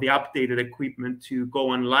or the updated equipment to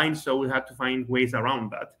go online, so we had to find ways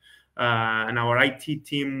around that. And our IT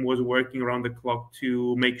team was working around the clock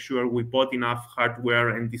to make sure we bought enough hardware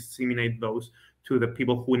and disseminate those to the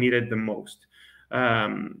people who needed the most.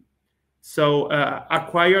 So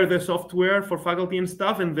acquire the software for faculty and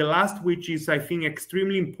staff. And the last, which is, I think,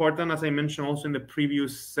 extremely important, as I mentioned also in the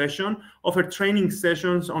previous session, offer training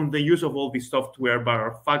sessions on the use of all this software by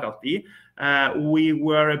our faculty. We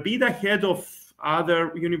were a bit ahead of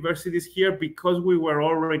other universities here because we were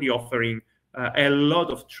already offering a lot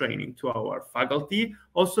of training to our faculty.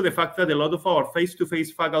 Also, the fact that a lot of our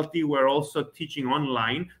face-to-face faculty were also teaching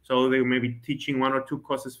online, so they may be teaching 1 or 2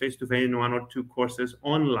 courses face-to-face and 1 or 2 courses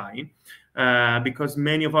online, because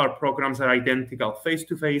many of our programs are identical.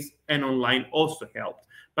 Face-to-face and online also helped.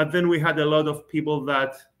 But then we had a lot of people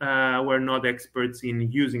that were not experts in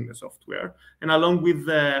using the software. And along with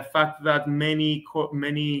the fact that many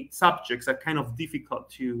subjects are kind of difficult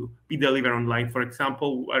to be delivered online. For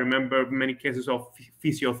example, I remember many cases of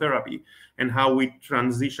physiotherapy and how we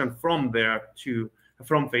transitioned from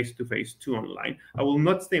face-to-face to online. I will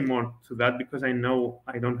not say more to that because I know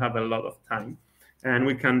I don't have a lot of time. And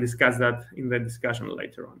we can discuss that in the discussion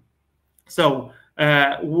later on. So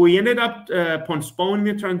we ended up postponing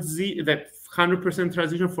the 100%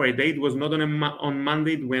 transition for a day. It was not on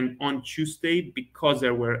Monday, it went on Tuesday because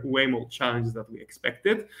there were way more challenges that we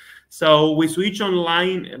expected. So we switched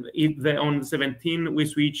online. On the 17th, we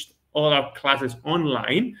switched all our classes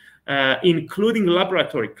online, including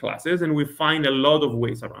laboratory classes, and we find a lot of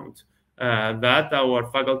ways around that.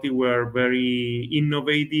 Our faculty were very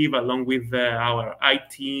innovative, along with our IT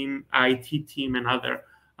team, and other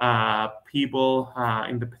people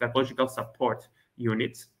in the pedagogical support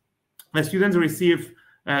units. The students receive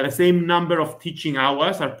the same number of teaching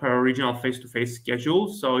hours as per original face-to-face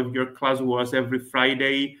schedule. So if your class was every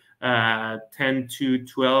Friday 10 to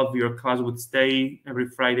 12, your class would stay every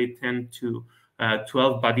Friday 10 to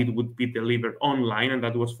 12, but it would be delivered online, and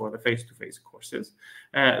that was for the face-to-face courses.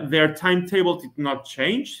 Their timetable did not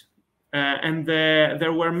change, and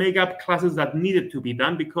there were make-up classes that needed to be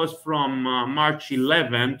done, because from March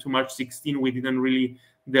 11 to March 16, we didn't really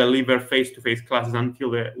deliver face-to-face classes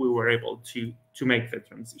until we were able to make the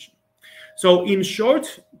transition. So in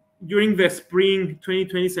short, during the spring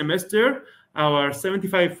 2020 semester, our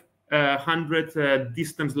 7,500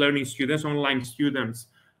 distance learning students, online students,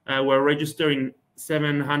 were registered in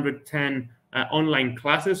 710 online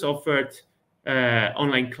classes offered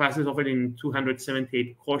in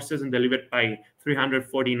 278 courses and delivered by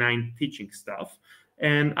 349 teaching staff.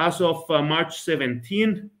 And as of March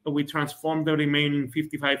 17, we transformed the remaining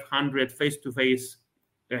 5,500 face-to-face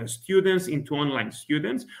students into online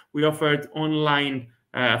students. We offered online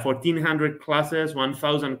 1,400 classes,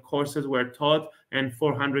 1,000 courses were taught, and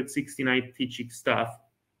 469 teaching staff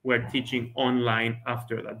were teaching online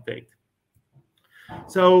after that date.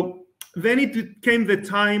 So then it came the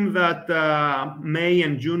time that May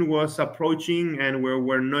and June was approaching, and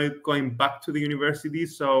we're not going back to the university,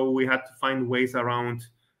 so we had to find ways around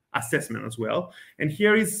assessment as well. And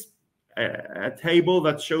here is a table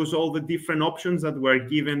that shows all the different options that were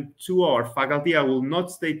given to our faculty. I will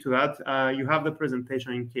not stay to that. You have the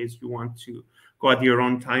presentation in case you want to go at your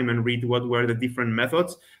own time and read what were the different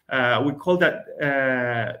methods. We call that,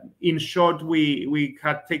 in short, we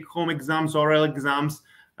had take-home exams, oral exams,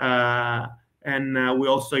 and we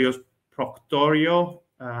also use Proctorio.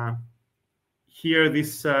 Here,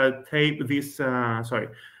 this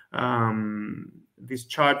this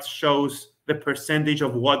chart shows the percentage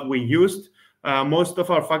of what we used. Most of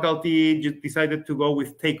our faculty just decided to go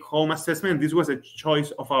with take-home assessment. This was a choice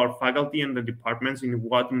of our faculty and the departments in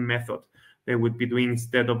what method they would be doing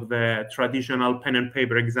instead of the traditional pen and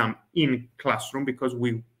paper exam in classroom, because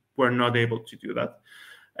we were not able to do that.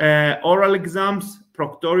 Oral exams,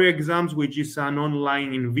 Proctorio exams, which is an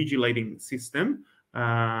online invigilating system,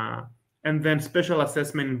 and then special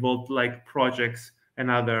assessment involved like projects and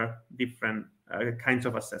other different kinds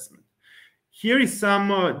of assessment. Here is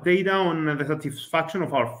some data on the satisfaction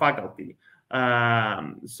of our faculty.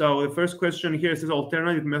 So the first question here says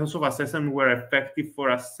alternative methods of assessment were effective for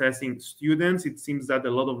assessing students. It seems that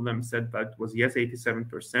a lot of them said that was yes,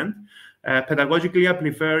 87%. Pedagogically, I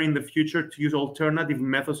prefer in the future to use alternative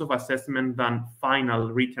methods of assessment than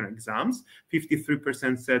final written exams.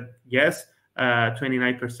 53% said yes,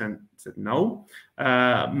 29% said no.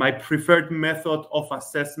 My preferred method of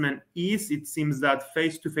assessment is, it seems that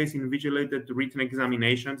face-to-face invigilated written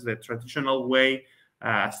examinations, the traditional way,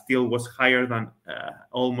 still was higher than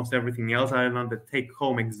almost everything else, other than the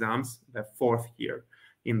take-home exams, the fourth year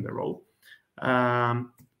in the row.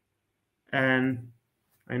 And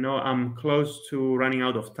I know I'm close to running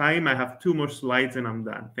out of time. I have 2 more slides and I'm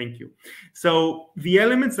done. Thank you. So the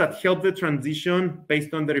elements that help the transition,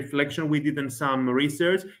 based on the reflection we did in some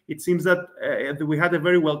research, it seems that we had a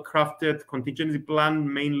very well-crafted contingency plan,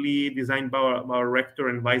 mainly designed by our rector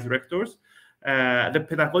and vice-rectors. The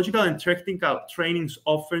pedagogical and technical trainings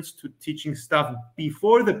offered to teaching staff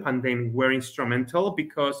before the pandemic were instrumental,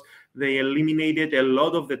 because they eliminated a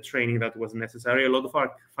lot of the training that was necessary. A lot of our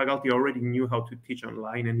faculty already knew how to teach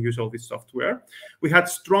online and use all this software. We had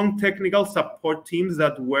strong technical support teams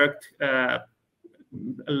that worked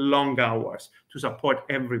long hours to support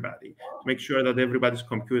everybody, to make sure that everybody's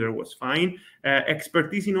computer was fine.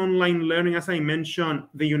 Expertise in online learning, as I mentioned,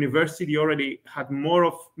 the university already had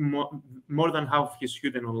more than half his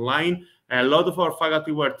students online. A lot of our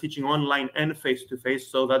faculty were teaching online and face-to-face,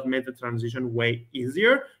 so that made the transition way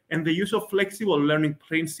easier. And the use of flexible learning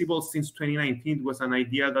principles since 2019 was an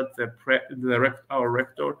idea that our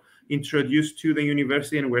rector introduced to the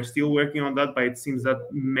university, and we're still working on that, but it seems that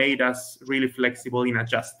made us really flexible in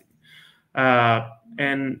adjusting.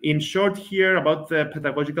 And in short here, about the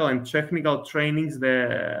pedagogical and technical trainings,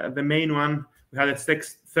 the main one We had a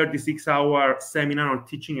 36-hour seminar on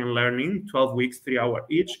teaching and learning, 12 weeks, 3 hours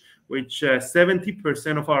each, which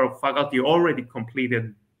 70% of our faculty already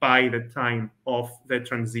completed by the time of the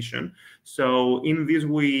transition. So in this,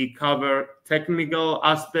 we cover technical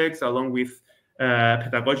aspects along with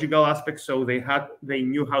pedagogical aspects. So they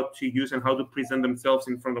knew how to use and how to present themselves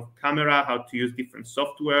in front of camera, how to use different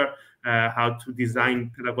software, how to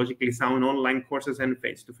design pedagogically sound online courses and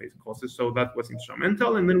face-to-face courses. So that was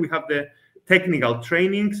instrumental. And then we have the technical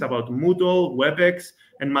trainings about Moodle, WebEx,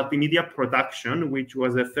 and multimedia production, which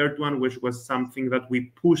was the third one, which was something that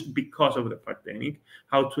we pushed because of the pandemic,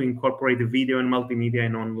 how to incorporate the video and multimedia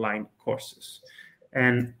in online courses.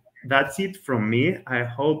 And that's it from me. I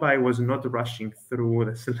hope I was not rushing through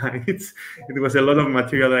the slides. It was a lot of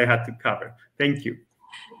material I had to cover. Thank you.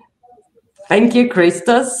 Thank you,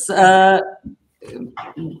 Christos.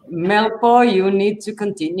 Melpo, you need to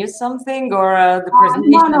continue something, or the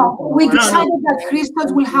presentation? No. We decided that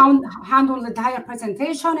Christos will handle the entire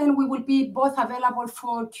presentation, and we will be both available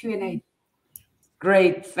for Q&A.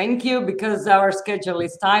 Great, thank you, because our schedule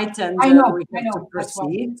is tight and we have to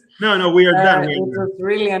proceed. No, we are done. It was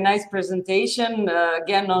really a nice presentation,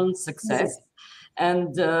 again, on success.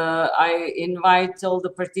 And I invite all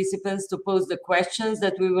the participants to pose the questions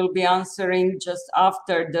that we will be answering just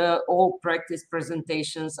after all practice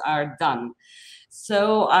presentations are done.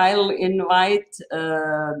 So I'll invite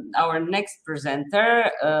our next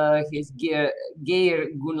presenter. He's Geir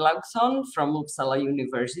Gunnlaugsson from Uppsala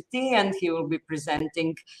University, and he will be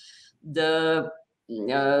presenting the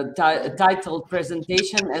titled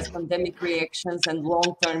presentation as Pandemic Reactions and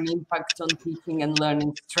Long-Term Impact on Teaching and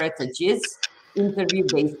Learning Strategies,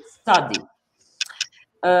 interview-based study.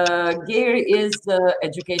 Geir is the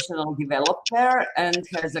educational developer and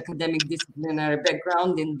has academic disciplinary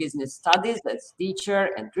background in business studies as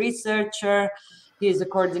teacher and researcher. He is a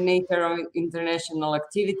coordinator of international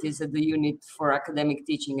activities at the Unit for Academic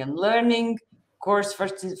Teaching and Learning, course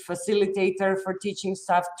facilitator for teaching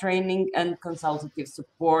staff training, and consultative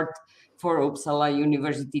support for Uppsala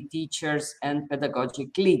University teachers and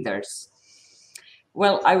pedagogic leaders.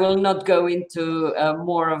 Well, I will not go into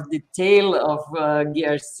more of detail of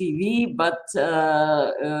Geir's CV, but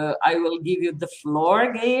I will give you the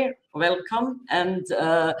floor, Geir. Welcome, and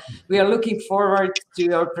we are looking forward to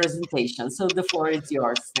your presentation. So the floor is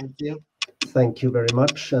yours. Thank you. Thank you very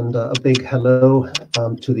much, and a big hello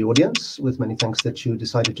to the audience, with many thanks that you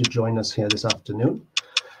decided to join us here this afternoon.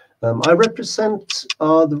 I represent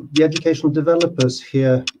the educational developers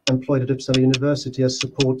here employed at Uppsala University as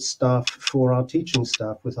support staff for our teaching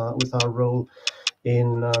staff, with our role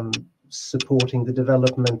in supporting the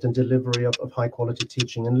development and delivery of high quality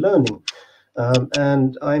teaching and learning.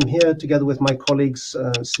 And I'm here together with my colleagues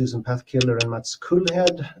Susan Pathkiller and Mats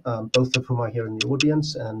Kullhed, both of whom are here in the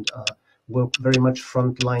audience and work very much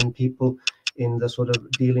frontline people in the sort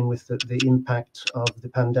of dealing with the impact of the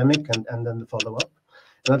pandemic and then the follow-up.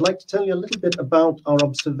 And I'd like to tell you a little bit about our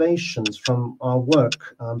observations from our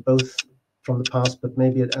work, both from the past, but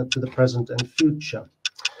maybe to the present and future.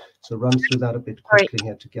 So run through that a bit quickly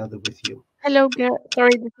here together with you. Hello,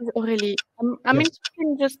 sorry, this is Aurélie. I'm Yes. interested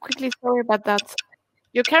in just quickly, sorry about that.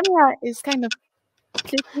 Your camera is kind of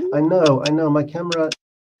clicking. I know, my camera.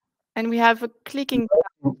 And we have a clicking.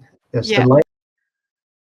 Yes, Yeah. the light.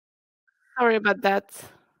 Sorry about that.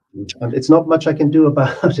 And it's not much I can do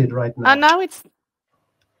about it right now. Now it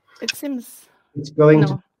seems. It's going no.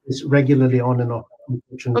 to it's regularly on and off.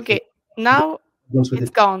 Okay, now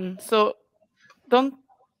it's gone. So don't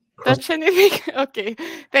touch anything. Okay,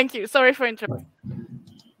 thank you. Sorry for interrupting.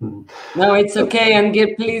 No, it's okay. And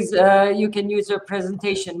Geir, please, you can use your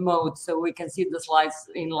presentation mode so we can see the slides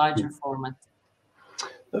in larger format.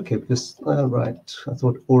 Okay, because, right, I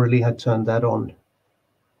thought Aurélie had turned that on.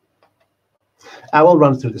 I will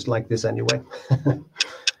run through this like this anyway.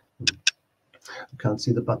 Can't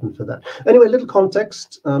see the button for that. Anyway, a little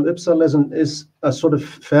context. Uppsala is a sort of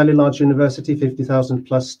fairly large university, 50,000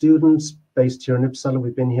 plus students based here in Uppsala.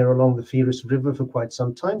 We've been here along the Fyris River for quite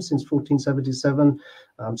some time, since 1477,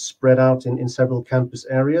 spread out in several campus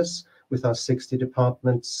areas with our 60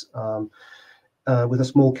 departments, with a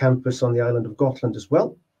small campus on the island of Gotland as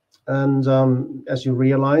well. And as you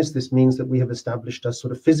realize, this means that we have established us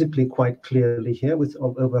sort of physically quite clearly here, with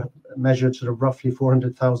over measured sort of roughly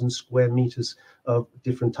 400,000 square meters of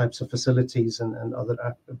different types of facilities and other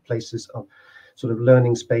places of sort of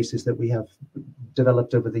learning spaces that we have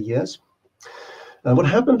developed over the years. What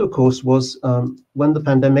happened, of course, was when the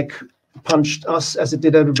pandemic punched us, as it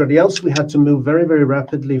did everybody else, we had to move very, very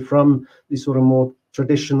rapidly from these sort of more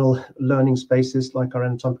traditional learning spaces like our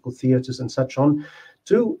anatomical theaters and such on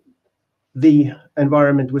to the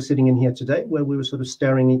environment we're sitting in here today, where we were sort of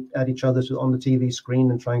staring at each other on the TV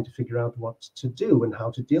screen and trying to figure out what to do and how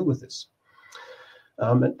to deal with this.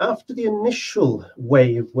 And after the initial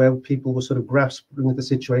wave, where people were sort of grasping at the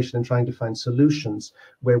situation and trying to find solutions,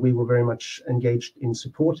 where we were very much engaged in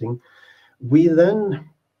supporting, we then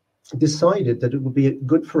decided that it would be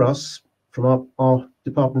good for us, from our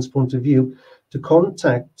department's point of view, to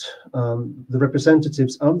contact the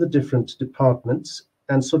representatives of the different departments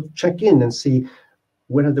and sort of check in and see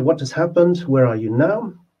what has happened, where are you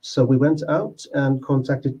now? So we went out and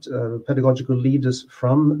contacted pedagogical leaders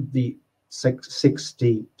from the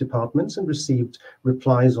 60 departments and received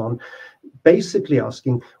replies on basically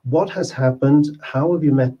asking, what has happened? How have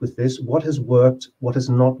you met with this? What has worked? What has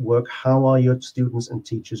not worked? How are your students and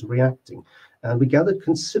teachers reacting? And we gathered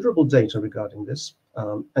considerable data regarding this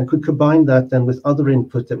and could combine that then with other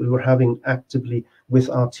input that we were having actively with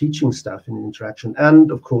our teaching staff in interaction,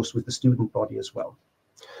 and of course with the student body as well.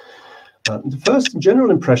 The first general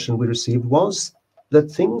impression we received was that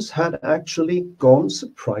things had actually gone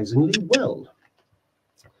surprisingly well,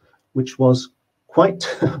 which was quite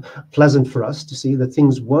pleasant for us to see that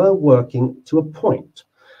things were working to a point.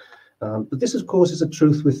 But this, of course, is a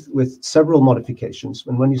truth with several modifications.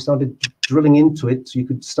 And when you started drilling into it, you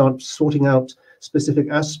could start sorting out specific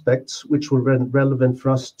aspects which were relevant for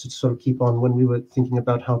us to sort of keep on when we were thinking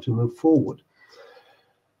about how to move forward.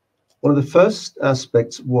 One of the first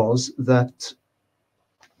aspects was that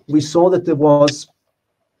we saw that there was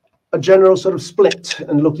a general sort of split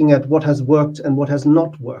and looking at what has worked and what has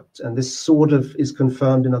not worked. And this sort of is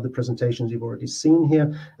confirmed in other presentations you've already seen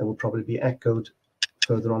here and will probably be echoed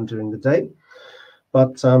further on during the day.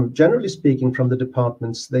 But generally speaking, from the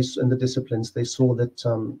departments and the disciplines, they saw that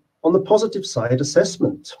on the positive side,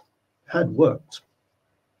 assessment had worked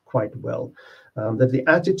quite well. That the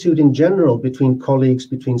attitude in general between colleagues,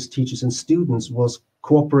 between teachers and students was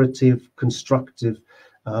cooperative, constructive,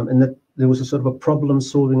 and that there was a sort of a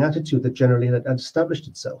problem-solving attitude that generally had established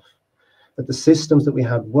itself. That the systems that we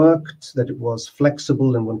had worked, that it was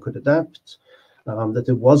flexible and one could adapt, that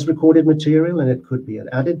there was recorded material and it could be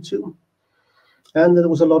added to, and that there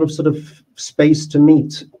was a lot of sort of space to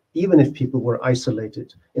meet, even if people were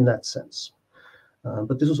isolated in that sense.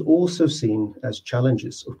 But this was also seen as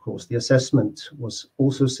challenges, of course. The assessment was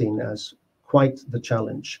also seen as quite the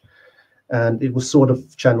challenge. And it was sort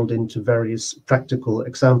of channeled into various practical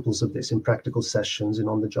examples of this in practical sessions and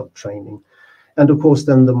on-the-job training. And of course,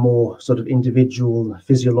 then the more sort of individual,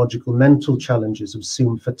 physiological, mental challenges of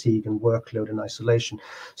Zoom fatigue and workload and isolation.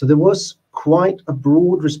 So there was quite a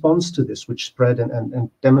broad response to this, which spread and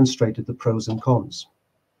demonstrated the pros and cons.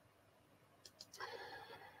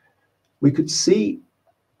 We could see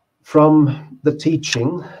from the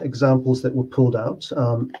teaching examples that were pulled out,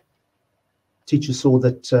 teachers saw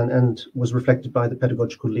that, and was reflected by the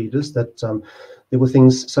pedagogical leaders, that there were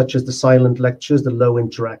things such as the silent lectures, the low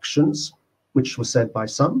interactions, which was said by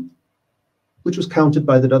some, which was countered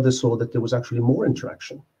by that others saw that there was actually more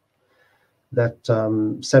interaction. That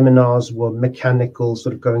seminars were mechanical,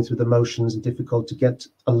 sort of going through the motions and difficult to get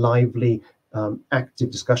a lively,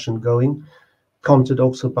 active discussion going. Countered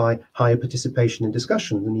also by higher participation in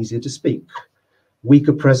discussion and easier to speak.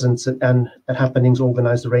 Weaker presence and at happenings,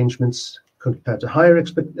 organized arrangements compared to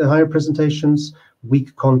higher presentations,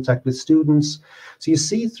 weak contact with students. So you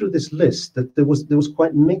see through this list that there was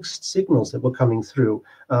quite mixed signals that were coming through,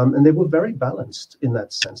 and they were very balanced in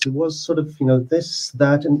that sense. There was sort of, you know, this,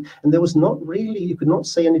 that, and there was not really, you could not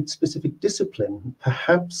say any specific discipline,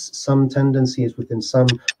 perhaps some tendencies within some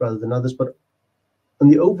rather than others, but in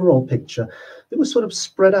the overall picture, it was sort of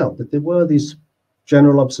spread out, that there were these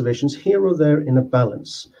general observations here or there in a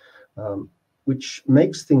balance, which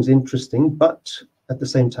makes things interesting, but at the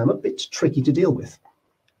same time, a bit tricky to deal with.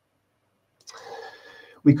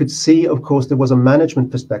 We could see, of course, there was a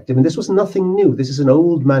management perspective, and this was nothing new. This is an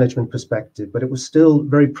old management perspective, but it was still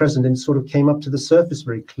very present and sort of came up to the surface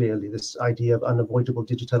very clearly, this idea of unavoidable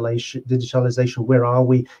digitalization. Where are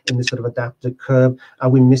we in this sort of adaptive curve? Are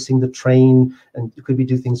we missing the train? And could we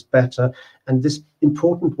do things better? And this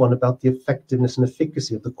important one about the effectiveness and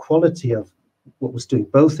efficacy of the quality of what was doing,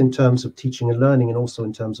 both in terms of teaching and learning and also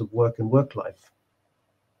in terms of work and work life.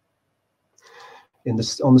 On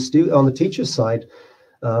the teacher's side,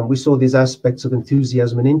 we saw these aspects of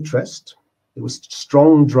enthusiasm and interest. There was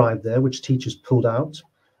strong drive there, which teachers pulled out,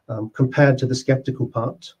 compared to the skeptical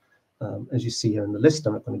part. As you see here in the list,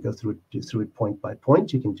 I'm not going to go through it point by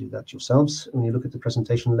point. You can do that yourselves when you look at the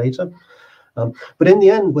presentation later. But in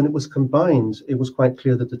the end, when it was combined, it was quite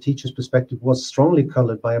clear that the teacher's perspective was strongly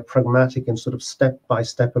colored by a pragmatic and sort of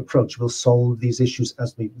step-by-step approach. We'll solve these issues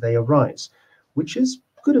as they arise, which is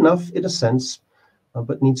good enough in a sense,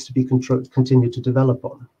 but needs to be continued to develop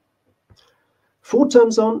on. 4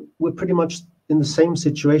 terms on, we're pretty much in the same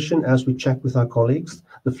situation as we checked with our colleagues.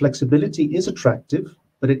 The flexibility is attractive,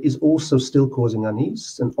 but it is also still causing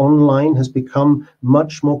unease, and online has become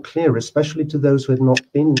much more clear, especially to those who had not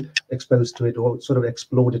been exposed to it or sort of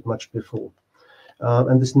explored it much before.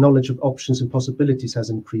 And this knowledge of options and possibilities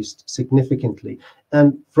has increased significantly.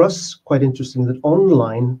 And for us, quite interesting that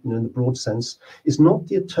online, in the broad sense, is not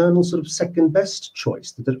the eternal sort of second best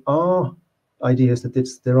choice, that there are ideas that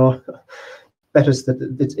there are better,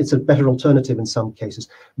 that it's a better alternative in some cases,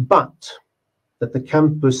 but that the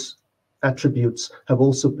campus attributes have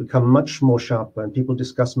also become much more sharper, and people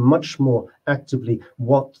discuss much more actively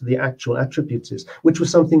what the actual attributes is, which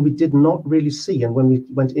was something we did not really see. And when we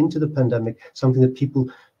went into the pandemic, something that people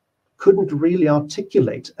couldn't really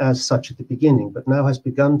articulate as such at the beginning, but now has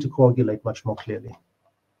begun to coagulate much more clearly.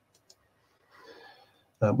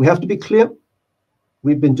 We have to be clear.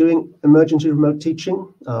 We've been doing emergency remote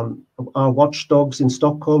teaching. Our watchdogs in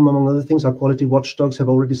Stockholm, among other things, our quality watchdogs have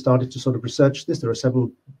already started to sort of research this. There are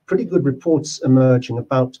several pretty good reports emerging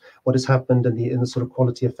about what has happened and the sort of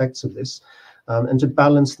quality effects of this. And to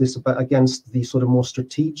balance this against the sort of more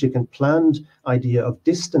strategic and planned idea of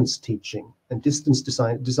distance teaching and distance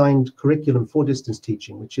designed curriculum for distance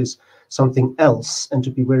teaching, which is something else, and to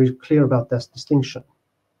be very clear about that distinction.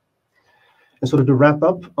 And sort of to wrap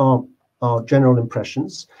up our general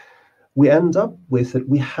impressions, we end up with that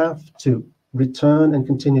we have to return and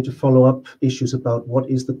continue to follow up issues about what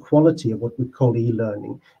is the quality of what we call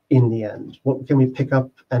e-learning in the end. What can we pick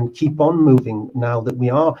up and keep on moving now that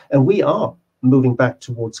we are moving back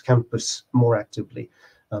towards campus more actively,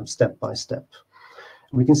 step by step.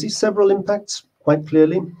 We can see several impacts quite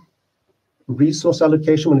clearly. Resource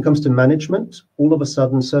allocation, when it comes to management, all of a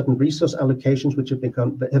sudden certain resource allocations which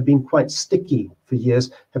have been quite sticky for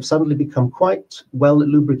years have suddenly become quite well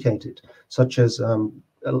lubricated, such as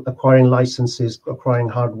acquiring licenses, acquiring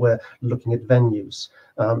hardware, looking at venues,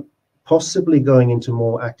 possibly going into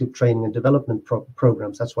more active training and development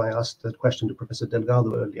programs. That's why I asked that question to Professor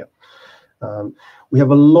Delgado earlier. We have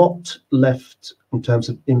a lot left in terms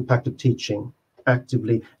of impact of teaching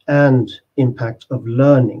actively and impact of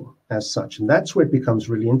learning as such, and that's where it becomes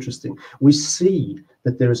really interesting. We see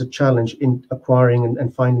that there is a challenge in acquiring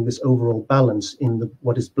and finding this overall balance in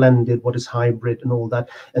what is blended, what is hybrid, and all that,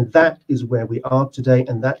 and that is where we are today,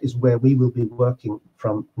 and that is where we will be working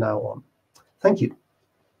from now on. Thank you.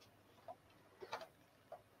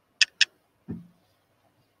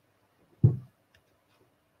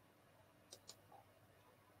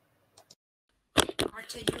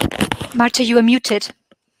 Marta, you are muted.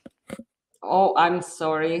 Oh, I'm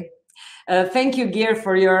sorry. Thank you, Geir,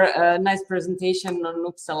 for your nice presentation on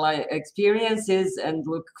Uppsala experiences, and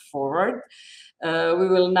look forward. We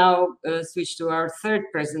will now switch to our third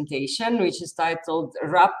presentation, which is titled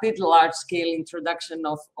Rapid Large-Scale Introduction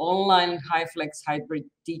of Online High-Flex Hybrid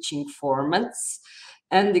Teaching Formats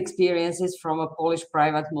and Experiences from a Polish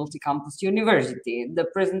Private Multi-Campus University. The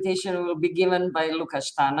presentation will be given by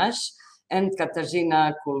Łukasz Tanaś and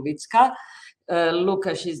Katarzyna Kulwicka.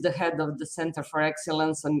 Łukasz is the head of the Center for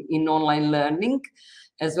Excellence in Online Learning,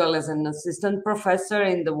 as well as an assistant professor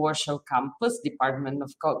in the Warsaw campus, Department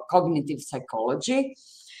of Cognitive Psychology,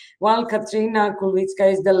 while Katarzyna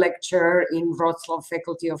Kulwicka is the lecturer in Wrocław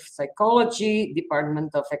Faculty of Psychology,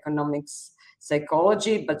 Department of Economics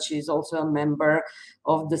Psychology, but she's also a member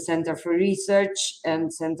of the Center for Research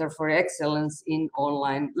and Center for Excellence in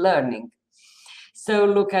Online Learning. So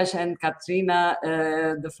Łukasz and Katarzyna,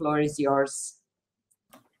 the floor is yours.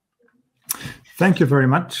 Thank you very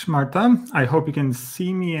much, Marta. I hope you can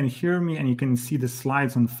see me and hear me, and you can see the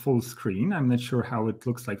slides on full screen. I'm not sure how it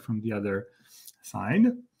looks like from the other side.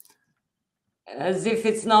 As if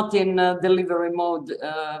it's not in delivery mode,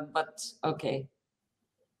 but okay.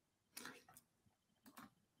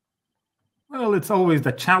 Well, it's always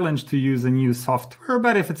the challenge to use a new software,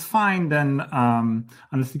 but if it's fine, then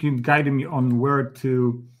unless you can guide me on where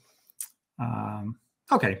to.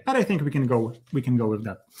 Okay, but I think we can go with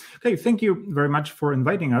that. Okay, thank you very much for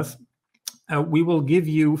inviting us. We will give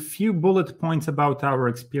you a few bullet points about our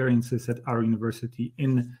experiences at our university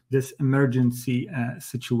in this emergency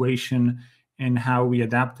situation and how we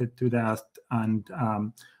adapted to that, and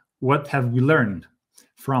what have we learned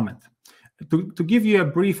from it. To give you a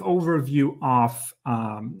brief overview of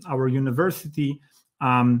our university,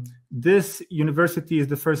 this university is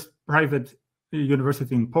the first private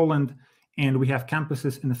university in Poland, and we have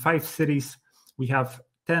campuses in 5 cities. We have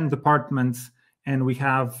 10 departments, and we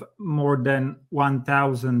have more than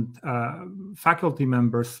 1,000 faculty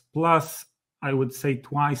members, plus I would say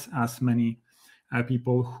twice as many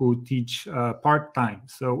people who teach part-time.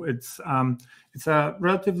 So it's a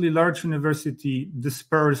relatively large university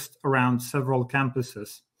dispersed around several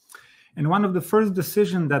campuses. And one of the first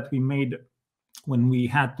decisions that we made when we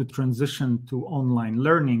had to transition to online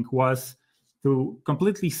learning was to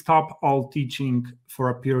completely stop all teaching for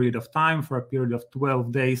a period of time, for a period of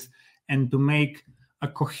 12 days, and to make a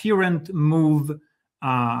coherent move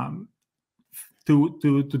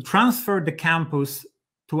to transfer the campus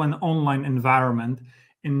to an online environment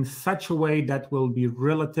in such a way that will be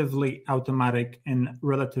relatively automatic and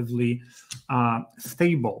relatively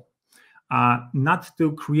stable. Not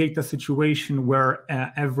to create a situation where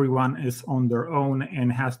everyone is on their own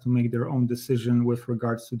and has to make their own decision with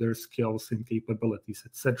regards to their skills and capabilities,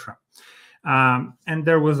 etc. And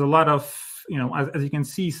there was a lot of, as you can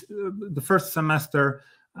see, the first semester,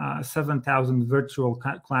 7,000 virtual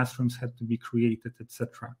classrooms had to be created,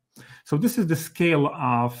 etc. So this is the scale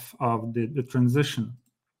of the transition.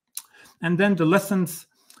 And then the lessons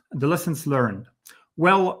learned.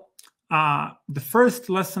 Well, the first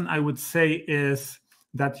lesson I would say is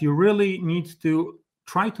that you really need to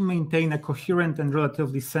try to maintain a coherent and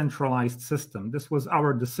relatively centralized system. This was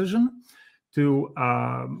our decision.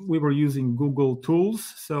 We were using Google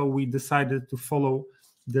tools, so we decided to follow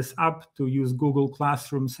this up, to use Google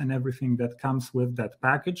Classrooms and everything that comes with that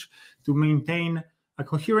package to maintain a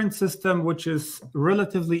coherent system which is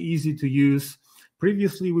relatively easy to use.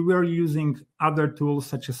 Previously, we were using other tools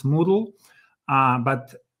such as Moodle,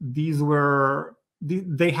 but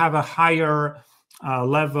they have a higher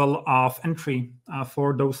level of entry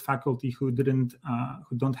for those faculty who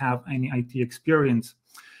don't have any IT experience.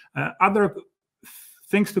 Other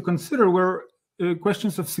things to consider were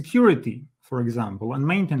questions of security, for example, and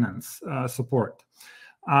maintenance support,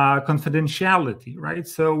 confidentiality, right?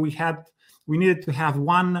 So we needed to have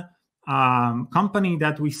one company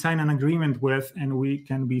that we sign an agreement with, and we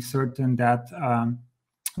can be certain that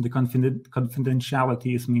the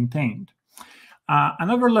confidentiality is maintained.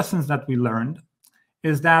 Another lessons that we learned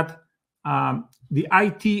is that the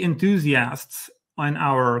IT enthusiasts on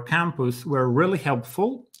our campus were really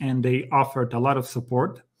helpful, and they offered a lot of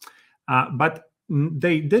support, but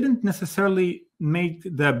they didn't necessarily make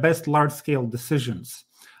the best large-scale decisions.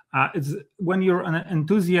 It's when you're an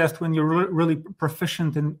enthusiast, when you're really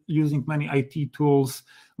proficient in using many IT tools,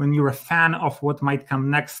 when you're a fan of what might come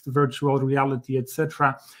next, virtual reality,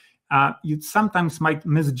 etc., you sometimes might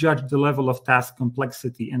misjudge the level of task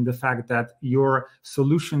complexity and the fact that your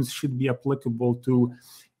solutions should be applicable to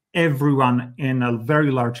everyone in a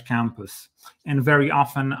very large campus, and very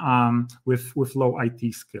often with low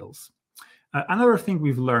IT skills. Another thing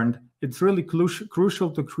we've learned, it's really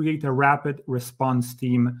crucial to create a rapid response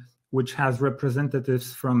team which has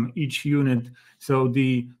representatives from each unit. So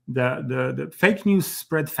the fake news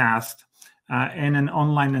spread fast in an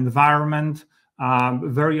online environment.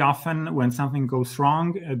 Very often when something goes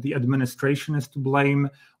wrong, the administration is to blame,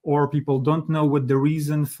 or people don't know what the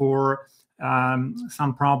reason for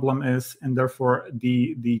some problem is, and therefore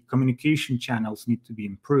the communication channels need to be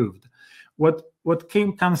improved. What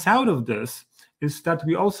comes out of this is that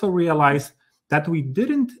we also realize that we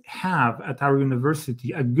didn't have at our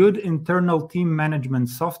university a good internal team management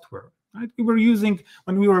software. Right? We were using,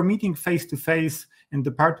 when we were meeting face-to-face in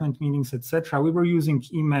department meetings, etc., we were using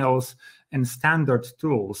emails and standard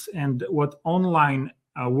tools. And what online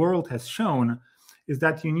world has shown is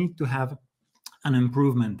that you need to have an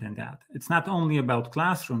improvement in that. It's not only about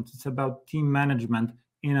classrooms, it's about team management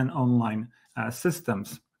in an online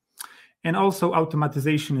systems. And also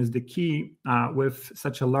automatization is the key. With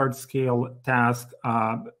such a large-scale task,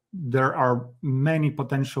 there are many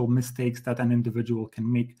potential mistakes that an individual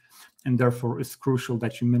can make, and therefore it's crucial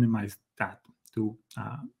that you minimize that to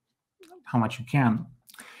how much you can.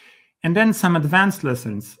 And then some advanced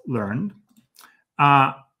lessons learned.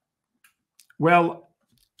 Well,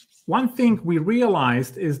 one thing we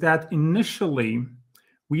realized is that initially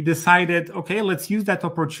we decided, okay, let's use that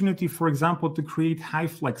opportunity, for example, to create high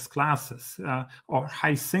flex classes or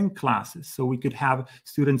high sync classes. So we could have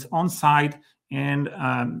students on site and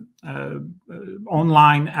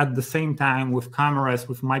online at the same time with cameras,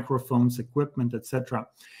 with microphones, equipment, etc.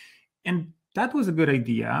 And that was a good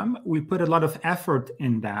idea. We put a lot of effort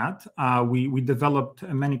in that. We developed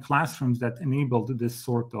many classrooms that enabled this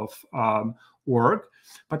sort of work.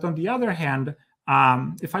 But on the other hand,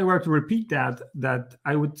 if I were to repeat that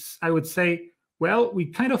I would say, well, we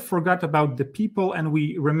kind of forgot about the people and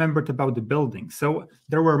we remembered about the building. So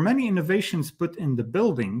there were many innovations put in the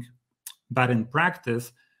building, but in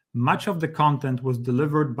practice, much of the content was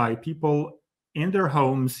delivered by people in their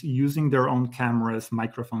homes using their own cameras,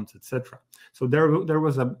 microphones, etc. So there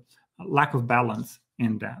was a lack of balance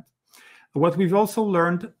in that. What we've also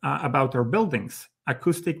learned about our buildings,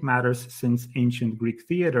 acoustic matters since ancient Greek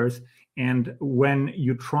theaters, and when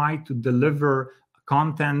you try to deliver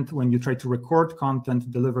content, when you try to record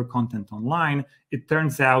content, deliver content online, it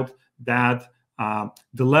turns out that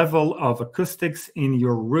the level of acoustics in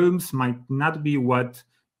your rooms might not be what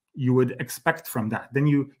you would expect from that. Then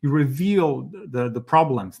you reveal the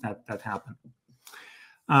problems that happen.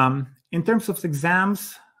 In terms of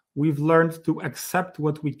exams, we've learned to accept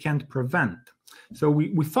what we can't prevent. So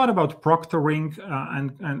we thought about proctoring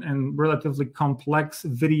and relatively complex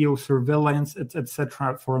video surveillance,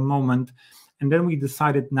 etc. for a moment, and then we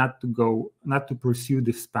decided not to pursue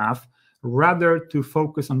this path, rather to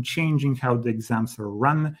focus on changing how the exams are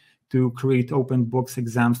run, to create open books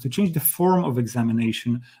exams, to change the form of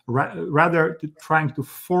examination, rather to trying to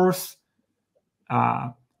force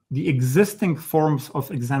the existing forms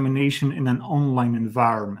of examination in an online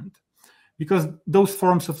environment. Because those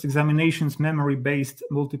forms of examinations, memory-based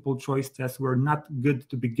multiple choice tests, were not good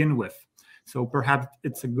to begin with. So perhaps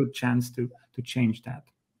it's a good chance to change that.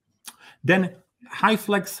 Then high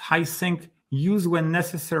flex, high sync, use when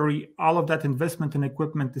necessary. All of that investment in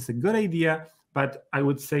equipment is a good idea, but I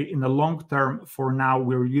would say in the long term, for now,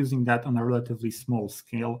 we're using that on a relatively small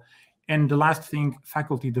scale. And the last thing,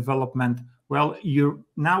 faculty development. Well,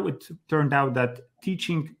 now it turned out that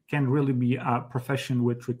teaching can really be a profession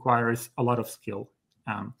which requires a lot of skill,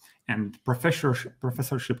 and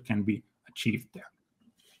professorship can be achieved there.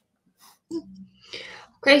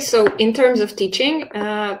 Okay, so in terms of teaching,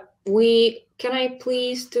 can I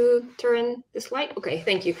please turn the slide? Okay,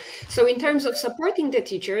 thank you. So in terms of supporting the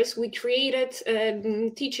teachers, we created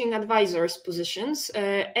teaching advisors positions.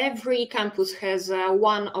 Every campus has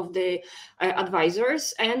one of the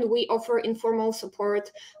advisors, and we offer informal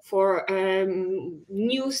support for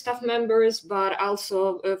new staff members, but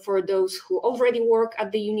also for those who already work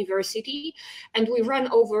at the university. And we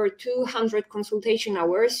run over 200 consultation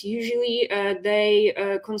hours. Usually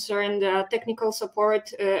they concern the technical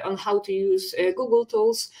support on how to use Google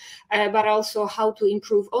tools, but also how to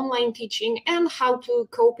improve online teaching and how to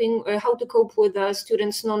cope with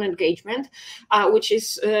students' non-engagement, which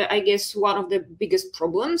is, I guess, one of the biggest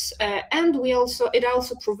problems. And it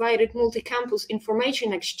also provided multi-campus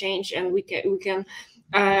information exchange, and we can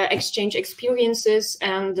exchange experiences,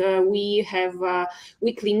 and we have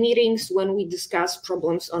weekly meetings when we discuss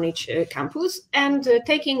problems on each campus. And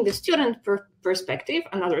taking the student perspective,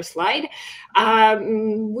 another slide,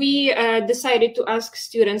 we decided to ask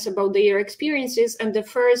students about their experiences, and the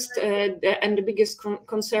first and the biggest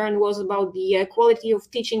concern was about the quality of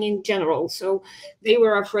teaching in general. So they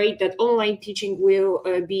were afraid that online teaching will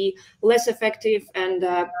be less effective and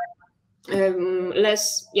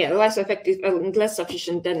less effective and less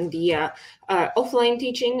sufficient than the offline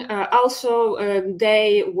teaching. Also,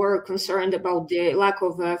 they were concerned about the lack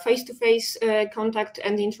of face-to-face contact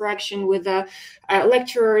and interaction with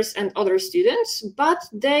lecturers and other students, but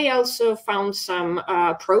they also found some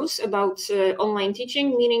pros about online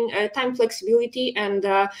teaching, meaning time flexibility and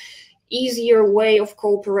easier way of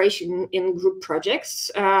cooperation in group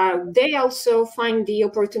projects. They also find the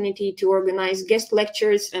opportunity to organize guest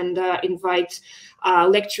lectures and invite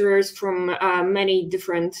lecturers from many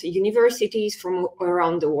different universities from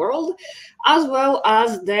around the world, as well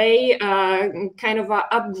as they kind of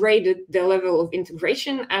upgraded the level of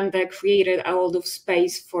integration and created a lot of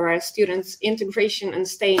space for students' integration and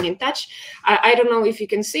staying in touch. I don't know if you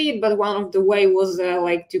can see it, but one of the way was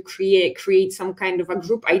like to create some kind of a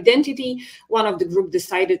group identity. One of the group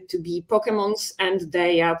decided to be Pokemons, and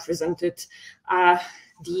they presented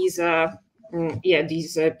these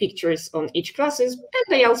pictures on each classes, and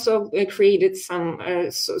they also created some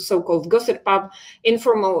so-called gossip pub,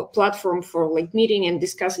 informal platform for like meeting and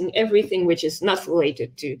discussing everything which is not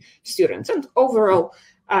related to students. And overall,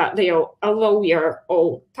 although we are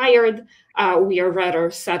all tired, we are rather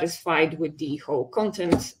satisfied with the whole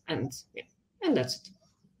content, and that's it.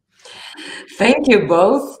 Thank you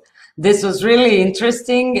both. This was really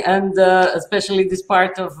interesting, and especially this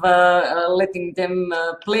part of letting them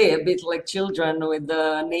play a bit like children with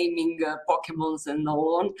naming Pokemons and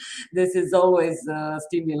all on. This is always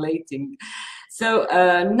stimulating. So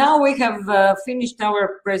now we have finished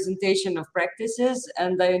our presentation of practices,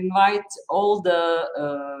 and I invite all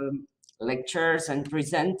the lecturers and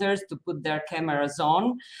presenters to put their cameras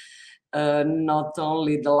on. Not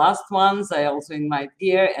only the last ones, I also invite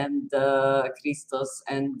Gear and Christos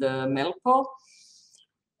and Melko.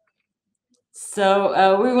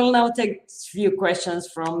 So we will now take a few questions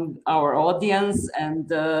from our audience and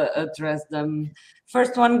address them.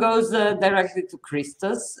 First one goes directly to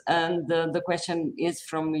Christos, and the question is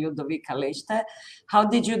from Ludovica Lešte. How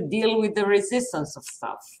did you deal with the resistance of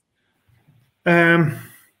staff?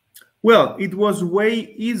 Well, it was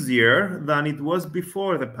way easier than it was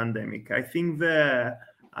before the pandemic. I think the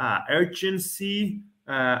urgency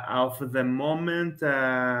of the moment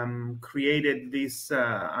created this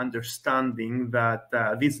understanding that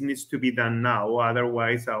this needs to be done now,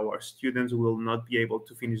 otherwise our students will not be able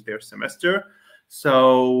to finish their semester.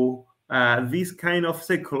 So this kind of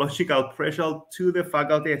psychological pressure to the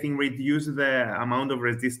faculty, I think, reduced the amount of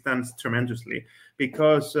resistance tremendously.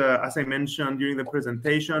 Because, as I mentioned during the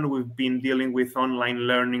presentation, we've been dealing with online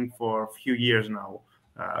learning for a few years now,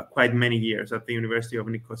 quite many years at the University of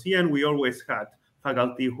Nicosia, and we always had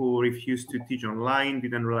faculty who refused to teach online,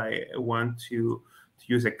 didn't really want to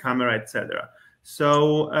use a camera, etc.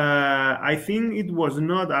 So I think it was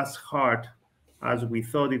not as hard as we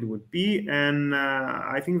thought it would be, and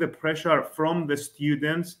I think the pressure from the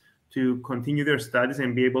students to continue their studies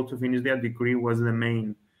and be able to finish their degree was the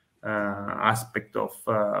main aspect of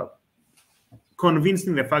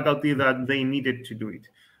convincing the faculty that they needed to do it.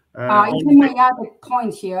 If I may add a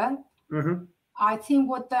point here, Mm-hmm. I think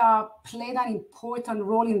what played an important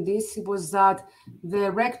role in this was that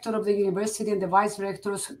the rector of the university and the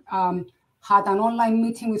vice-rectors had an online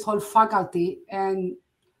meeting with all faculty and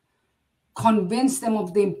convinced them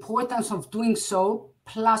of the importance of doing so.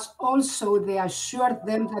 Plus, also, they assured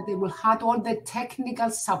them that they will have all the technical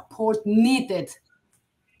support needed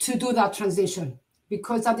to do that transition,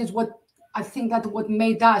 because that is what I think that what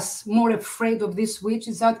made us more afraid of this switch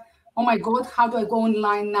is that, oh my God, how do I go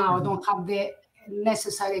online now? I don't have the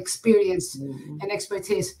necessary experience and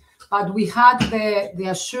expertise. But we had the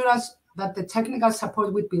assurance that the technical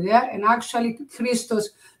support would be there. And actually, Christos,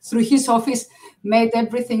 through his office, made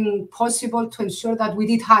everything possible to ensure that we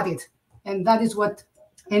did have it. And that is what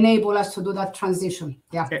enabled us to do that transition.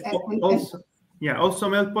 Yeah. Also,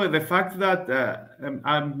 Melpo, the fact that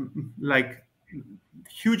like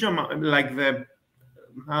huge amount, like the,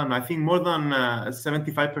 I don't know, I think more than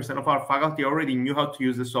 75% of our faculty already knew how to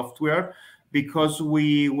use the software, because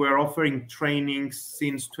we were offering training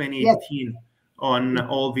since 2018 yes. on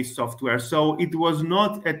all this software. So it was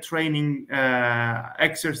not a training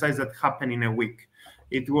exercise that happened in a week.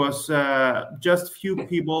 It was just few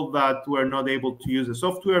people that were not able to use the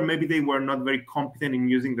software. Maybe they were not very competent in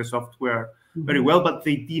using the software very well, but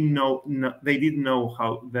they did know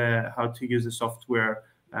how to use the software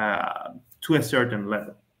to a certain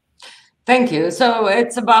level. Thank you. So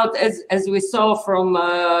it's about, as we saw from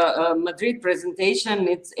Madrid presentation,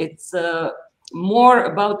 it's more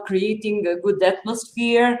about creating a good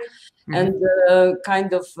atmosphere and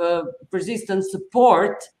kind of persistent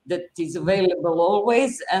support that is available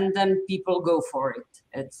always, and then people go for it.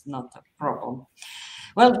 It's not a problem.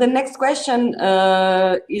 Well, the next question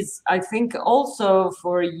is, I think, also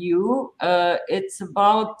for you. It's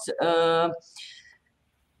about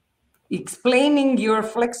explaining your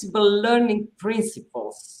flexible learning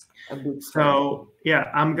principles. So,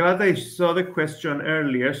 yeah, I'm glad I saw the question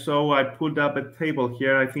earlier. So I put up a table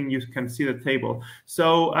here. I think you can see the table.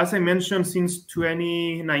 So as I mentioned, since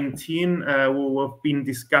 2019, we've been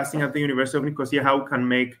discussing at the University of Nicosia how we can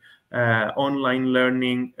make online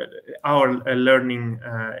learning, our learning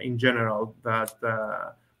in general, that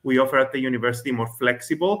we offer at the university more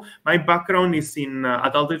flexible. My background is in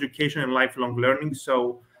adult education and lifelong learning.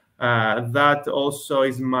 So that also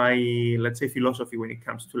is my, let's say, philosophy when it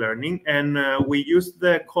comes to learning. And we use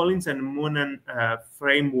the Collins and Moonen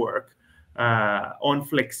framework on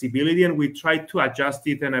flexibility, and we try to adjust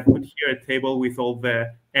it. And I put here a table with all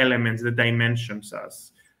the elements, the dimensions,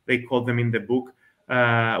 as they call them in the book.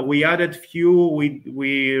 We added few,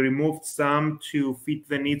 we removed some to fit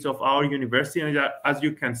the needs of our university. And as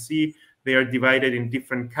you can see, they are divided in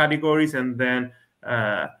different categories, and then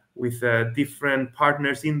with different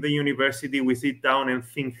partners in the university, we sit down and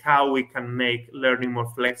think how we can make learning more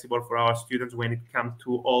flexible for our students when it comes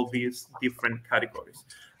to all these different categories.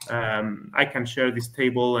 I can share this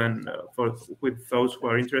table, and with those who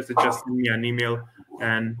are interested, just send me an email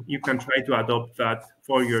and you can try to adopt that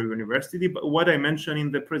for your university. But what I mentioned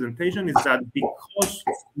in the presentation is that because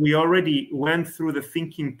we already went through the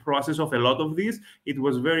thinking process of a lot of these, it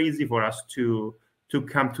was very easy for us to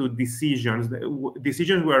come to decisions.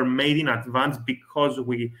 Decisions were made in advance because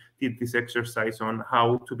we did this exercise on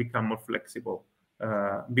how to become more flexible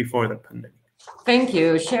before the pandemic. Thank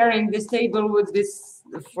you. Sharing this table with this,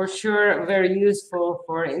 for sure, very useful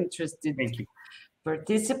for interested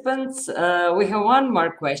participants. We have one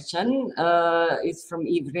more question. It's from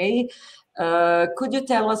Ivray. Could you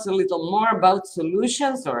tell us a little more about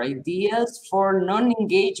solutions or ideas for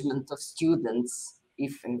non-engagement of students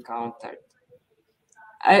if encountered?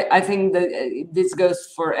 I think that this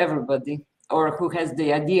goes for everybody, or who has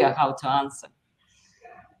the idea how to answer.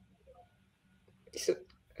 So,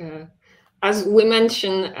 as we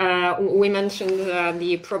mentioned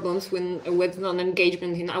the problems with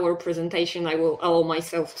non-engagement in our presentation. I will allow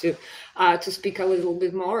myself to speak a little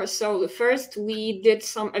bit more. So first, we did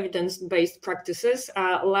some evidence-based practices,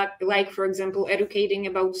 like for example, educating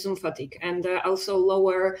about Zoom fatigue, and also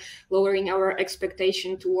lowering our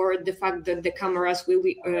expectation toward the fact that the cameras will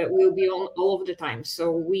be on all of the time.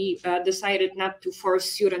 So we decided not to force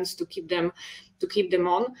students to keep them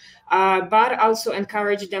on, but also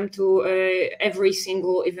encourage them to every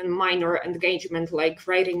single, even minor engagement, like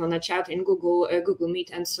writing on a chat in Google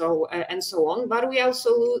Meet and so on. But we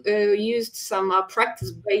also used some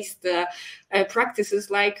practice-based practices,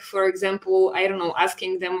 like, for example, I don't know,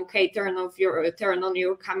 asking them, okay, turn on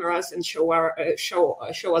your cameras and show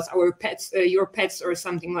us our pets, your pets, or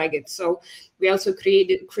something like it. So we also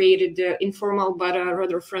created informal but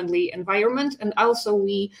rather friendly environment, and also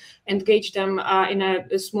we engaged them in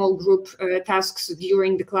a small group tasks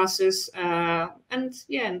during the classes, and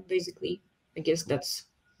basically, I guess that's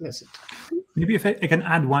it. Maybe if I can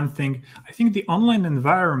add one thing, I think the online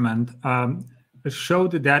environment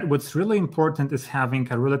showed that what's really important is having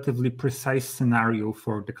a relatively precise scenario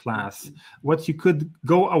for the class. What you could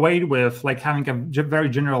go away with, like having a very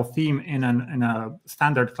general theme in a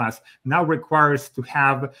standard class, now requires to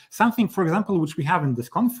have something, for example, which we have in this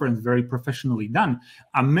conference, very professionally done,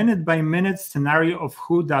 a minute-by-minute scenario of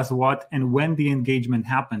who does what and when the engagement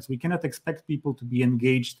happens. We cannot expect people to be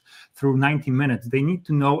engaged through 90 minutes. They need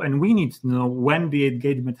to know, and we need to know, when the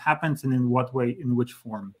engagement happens and in what way, in which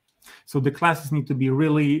form. So the classes need to be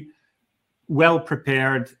really well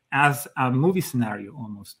prepared as a movie scenario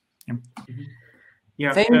almost. Yeah.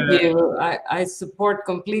 Yeah. Thank you. I support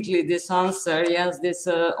completely this answer. Yes, this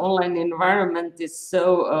online environment is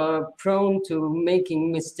so prone to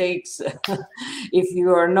making mistakes if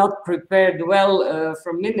you are not prepared well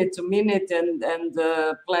from minute to minute and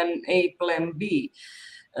plan A, plan B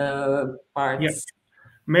parts. Yeah.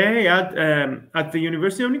 May I add, at the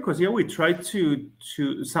University of Nicosia, we tried to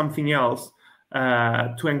something else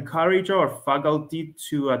to encourage our faculty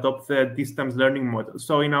to adopt the distance learning model.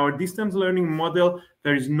 So in our distance learning model,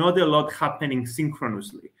 there is not a lot happening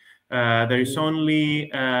synchronously. There is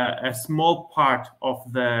only a small part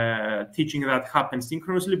of the teaching that happens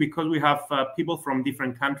synchronously, because we have people from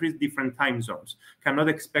different countries, different time zones. Cannot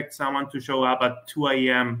expect someone to show up at 2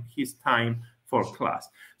 a.m. his time for class.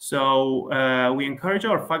 So we encourage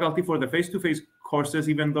our faculty for the face-to-face courses,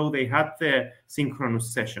 even though they had the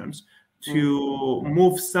synchronous sessions, to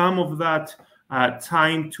move some of that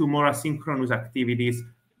time to more asynchronous activities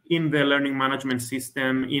in the learning management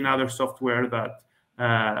system, in other software that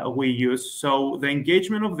we use. So the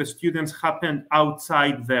engagement of the students happened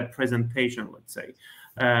outside the presentation, let's say.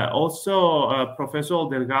 Also, Professor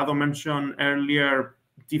Delgado mentioned earlier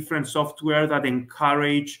different software that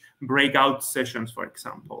encourage breakout sessions, for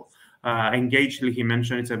example. Engagely, he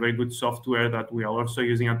mentioned, it's a very good software that we are also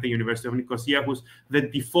using at the University of Nicosia, whose the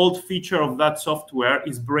default feature of that software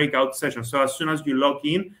is breakout sessions. So as soon as you log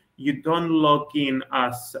in, you don't log in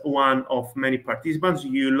as one of many participants,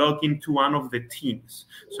 you log into one of the teams.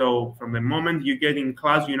 So from the moment you get in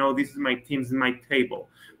class, you know, this is my team, this is my table.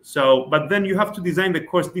 So, but then you have to design the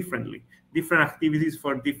course differently, different activities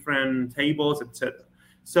for different tables, etc.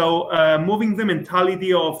 So moving the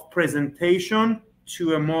mentality of presentation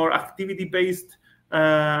to a more activity-based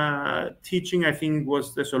teaching, I think,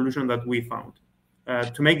 was the solution that we found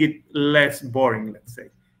to make it less boring, let's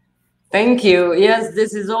say. Thank you. Yes,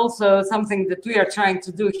 this is also something that we are trying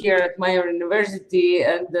to do here at my university,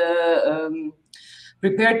 and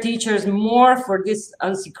prepare teachers more for this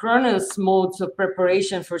asynchronous modes of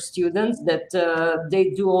preparation for students that they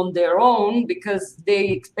do on their own, because they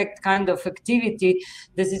expect kind of activity.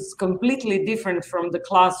 This is completely different from the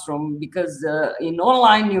classroom, because in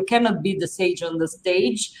online you cannot be the sage on the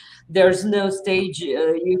stage. There's no stage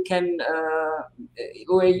you can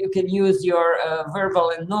where you can use your verbal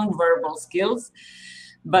and non-verbal skills,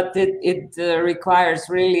 but it requires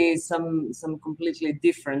really some completely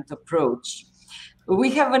different approach.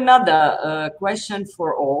 We have another question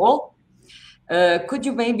for all. Could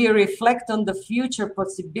you maybe reflect on the future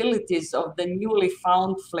possibilities of the newly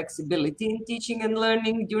found flexibility in teaching and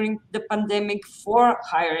learning during the pandemic for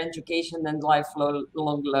higher education and lifelong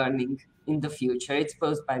learning in the future? It's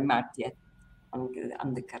posed by Marta.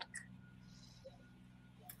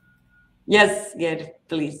 Yes, Gerd,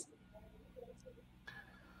 please.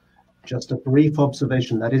 Just a brief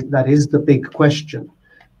observation. That is the big question.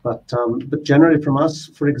 But generally from us,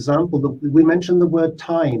 for example, we mentioned the word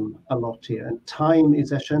time a lot here, and time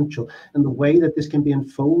is essential. And the way that this can be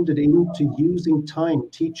unfolded into using time,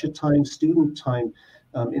 teacher time, student time,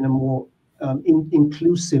 in a more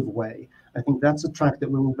inclusive way. I think that's a track that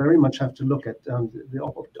we will very much have to look at,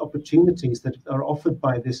 the opportunities that are offered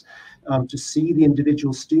by this, to see the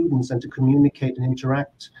individual students and to communicate and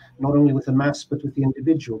interact not only with the mass but with the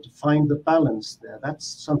individual, to find the balance there. That's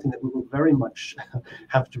something that we will very much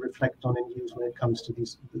have to reflect on and use when it comes to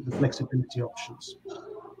the flexibility options.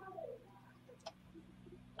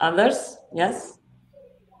 Others? Yes?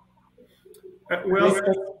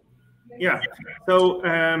 Yeah. So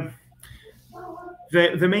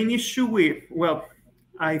the main issue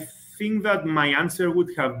I think that my answer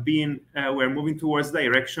would have been we're moving towards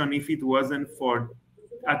direction if it wasn't for,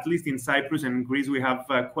 at least in Cyprus and Greece, we have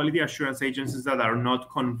quality assurance agencies that are not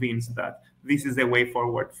convinced that this is the way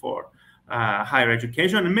forward for higher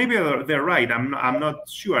education. And maybe they're right. I'm not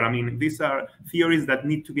sure. I mean, these are theories that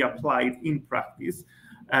need to be applied in practice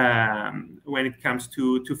when it comes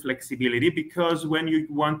to flexibility, because when you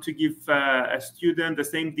want to give a student the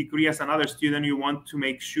same degree as another student, you want to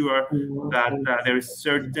make sure that there is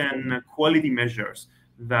certain quality measures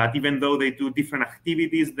that even though they do different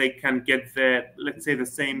activities, they can get let's say, the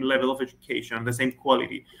same level of education, the same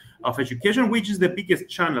quality of education, which is the biggest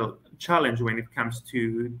challenge when it comes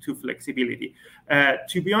to flexibility.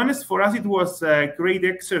 To be honest, for us, it was a great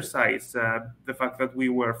exercise, the fact that we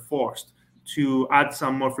were forced to add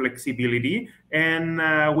some more flexibility,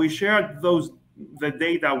 and we shared the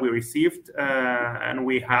data we received and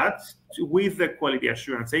we had with the quality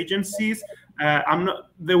assurance agencies.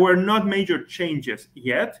 There were not major changes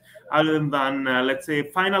yet, other than let's say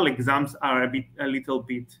final exams are a little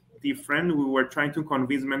bit different. We were trying to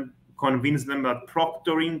convince them that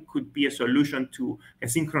proctoring could be a solution to a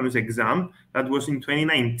synchronous exam. That was in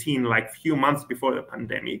 2019, like few months before the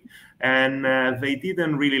pandemic. And they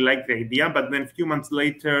didn't really like the idea, but then a few months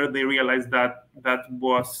later, they realized that that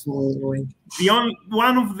was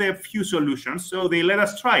one of the few solutions. So they let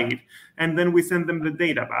us try it. And then we sent them the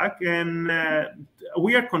data back. And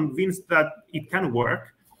we are convinced that it can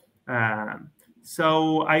work.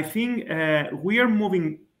 So I think we are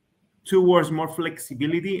moving towards more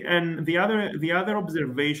flexibility. And the other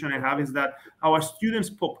observation I have is that our students'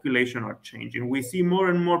 population are changing. We see more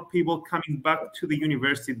and more people coming back to the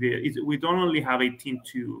university. We don't only have 18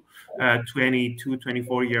 to 22,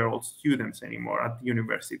 24-year-old students anymore at the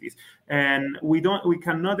universities. And we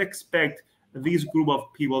cannot expect this group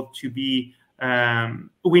of people to be,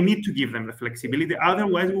 we need to give them the flexibility.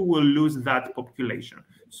 Otherwise, we will lose that population.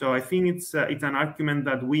 So I think it's an argument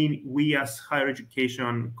that we as higher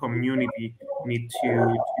education community need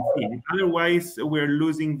to think. Otherwise, we're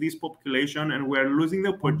losing this population, and we're losing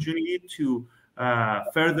the opportunity to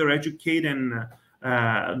further educate and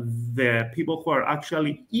the people who are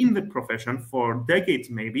actually in the profession for decades,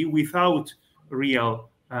 maybe, without real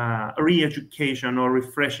re-education or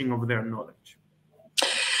refreshing of their knowledge.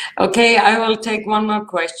 Okay, I will take one more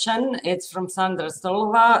question. It's from Sandra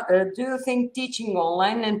Stolova. Do you think teaching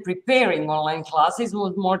online and preparing online classes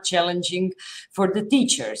was more challenging for the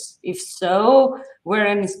teachers? If so, were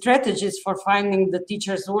any strategies for finding the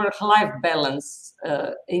teachers' work-life balance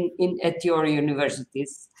at your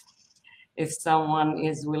universities? If someone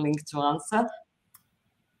is willing to answer.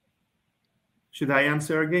 Should I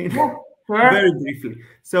answer again? Yeah, sure. Very briefly.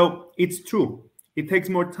 So it's true. It takes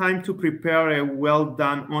more time to prepare a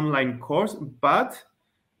well-done online course, but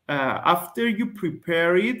after you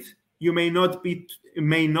prepare it, you may not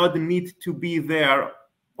need to be there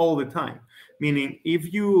all the time. Meaning,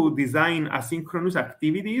 if you design asynchronous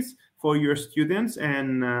activities for your students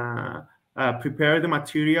and prepare the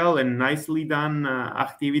material and nicely done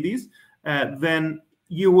activities, then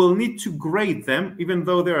you will need to grade them, even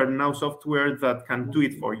though there are now software that can do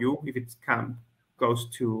it for you if it goes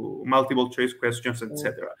to multiple choice questions,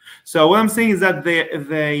 etc. So what I'm saying is that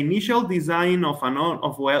the initial design of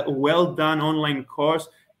a well-done online course,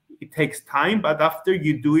 it takes time, but after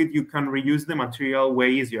you do it, you can reuse the material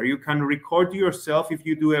way easier. You can record yourself if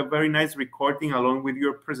you do a very nice recording along with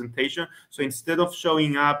your presentation. So instead of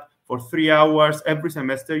showing up for 3 hours every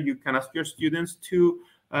semester, you can ask your students to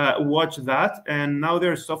watch that. And now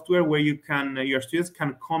there's software where your students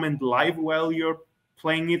can comment live while you're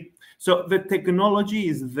playing it. So the technology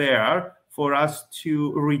is there for us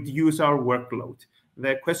to reduce our workload.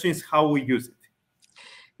 The question is how we use it.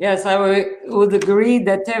 Yes, I would agree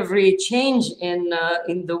that every change in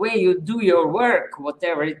the way you do your work,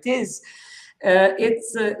 whatever it is,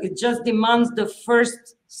 it just demands the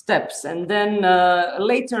first steps, and then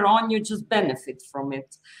later on you just benefit from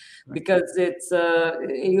it, because it's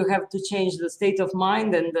you have to change the state of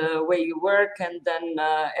mind and the way you work, and then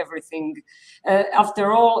everything.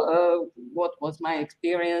 After all, what was my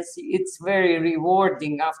experience? It's very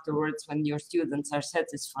rewarding afterwards when your students are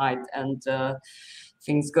satisfied and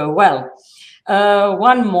things go well.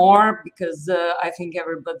 One more, because I think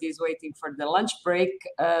everybody is waiting for the lunch break.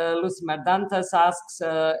 Lucy Mardantas asks,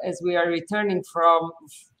 as we are returning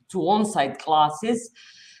to on-site classes,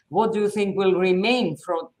 what do you think will remain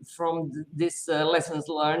from this lessons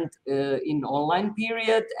learned in online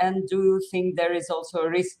period? And do you think there is also a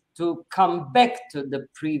risk to come back to the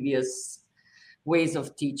previous ways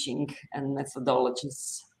of teaching and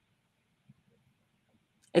methodologies?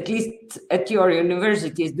 At least at your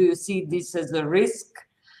universities, do you see this as a risk?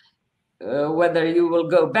 Whether you will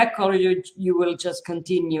go back or you will just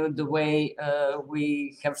continue the way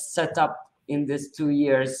we have set up in this 2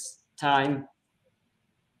 years time?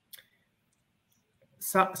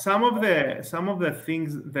 Some of the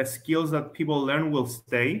things, the skills that people learn will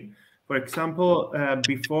stay. For example,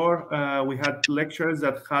 before we had lectures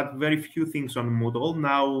that had very few things on Moodle.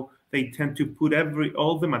 Now they tend to put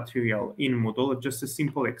all the material in Moodle. Just a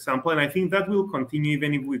simple example, and I think that will continue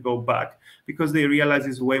even if we go back, because they realize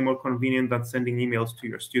it's way more convenient than sending emails to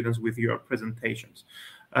your students with your presentations.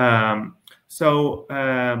 So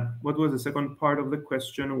what was the second part of the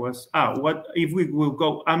question? Was what if we will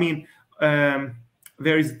go? I mean,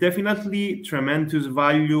 there is definitely tremendous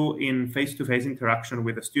value in face-to-face interaction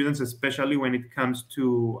with the students, especially when it comes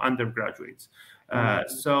to undergraduates.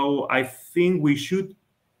 So I think we should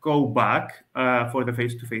go back for the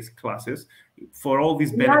face-to-face classes for all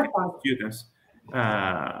these benefits students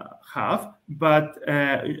have, but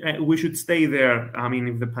we should stay there. I mean,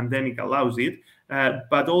 if the pandemic allows it,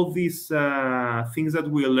 but all these things that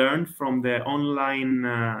we learned from the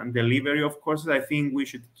online delivery of courses, I think we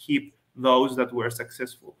should keep those that were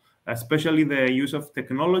successful, especially the use of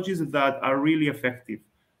technologies that are really effective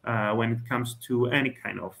when it comes to any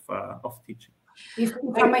kind of teaching. If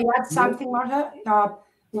I may add something, Marta,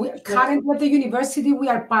 currently at the university, we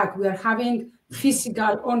are back. We are having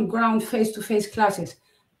physical, on-ground, face-to-face classes,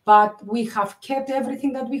 but we have kept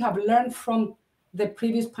everything that we have learned from the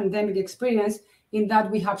previous pandemic experience, in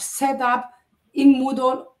that we have set up in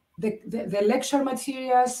Moodle the lecture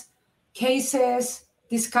materials, cases,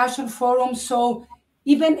 discussion forums. So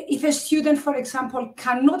even if a student, for example,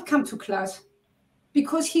 cannot come to class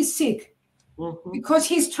because he's sick, because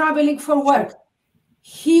he's traveling for work,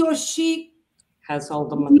 he or she has all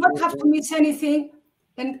the material, not have to miss anything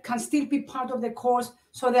and can still be part of the course.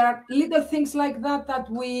 So there are little things like that that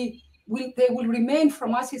they will remain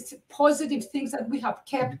from us. It's positive things that we have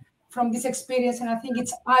kept from this experience, and I think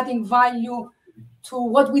it's adding value to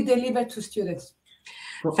what we deliver to students.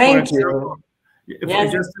 Thank you.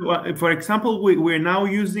 Yes. Just for example, we're now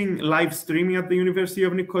using live streaming at the University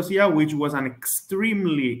of Nicosia, which was an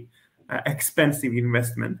extremely expensive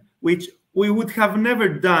investment, which we would have never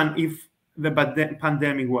done if the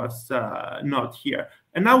pandemic was not here.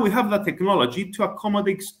 And now we have the technology to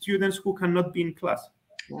accommodate students who cannot be in class.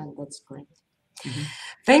 Yeah, that's great.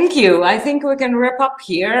 Thank you. I think we can wrap up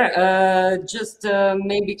here. Just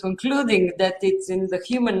maybe concluding that it's in the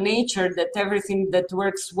human nature that everything that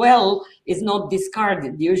works well is not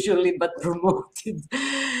discarded usually, but promoted.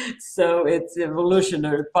 So it's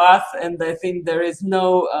evolutionary path, and I think there is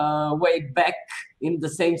no way back in the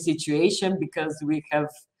same situation, because we have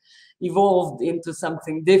evolved into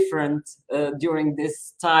something different during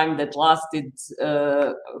this time that lasted,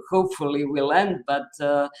 hopefully will end, but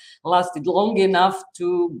lasted long enough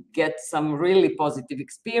to get some really positive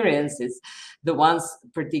experiences, the ones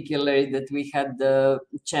particularly that we had the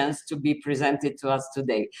chance to be presented to us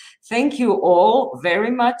today. Thank you all very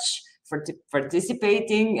much for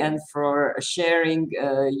participating and for sharing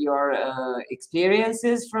your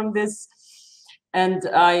experiences from this. And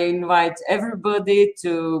I invite everybody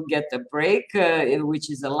to get a break,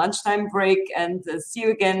 which is a lunchtime break, and see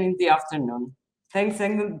you again in the afternoon. Thanks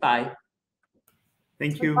and goodbye.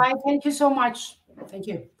 Thank you. Bye. Thank you so much. Thank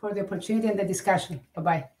you for the opportunity and the discussion.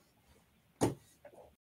 Bye-bye.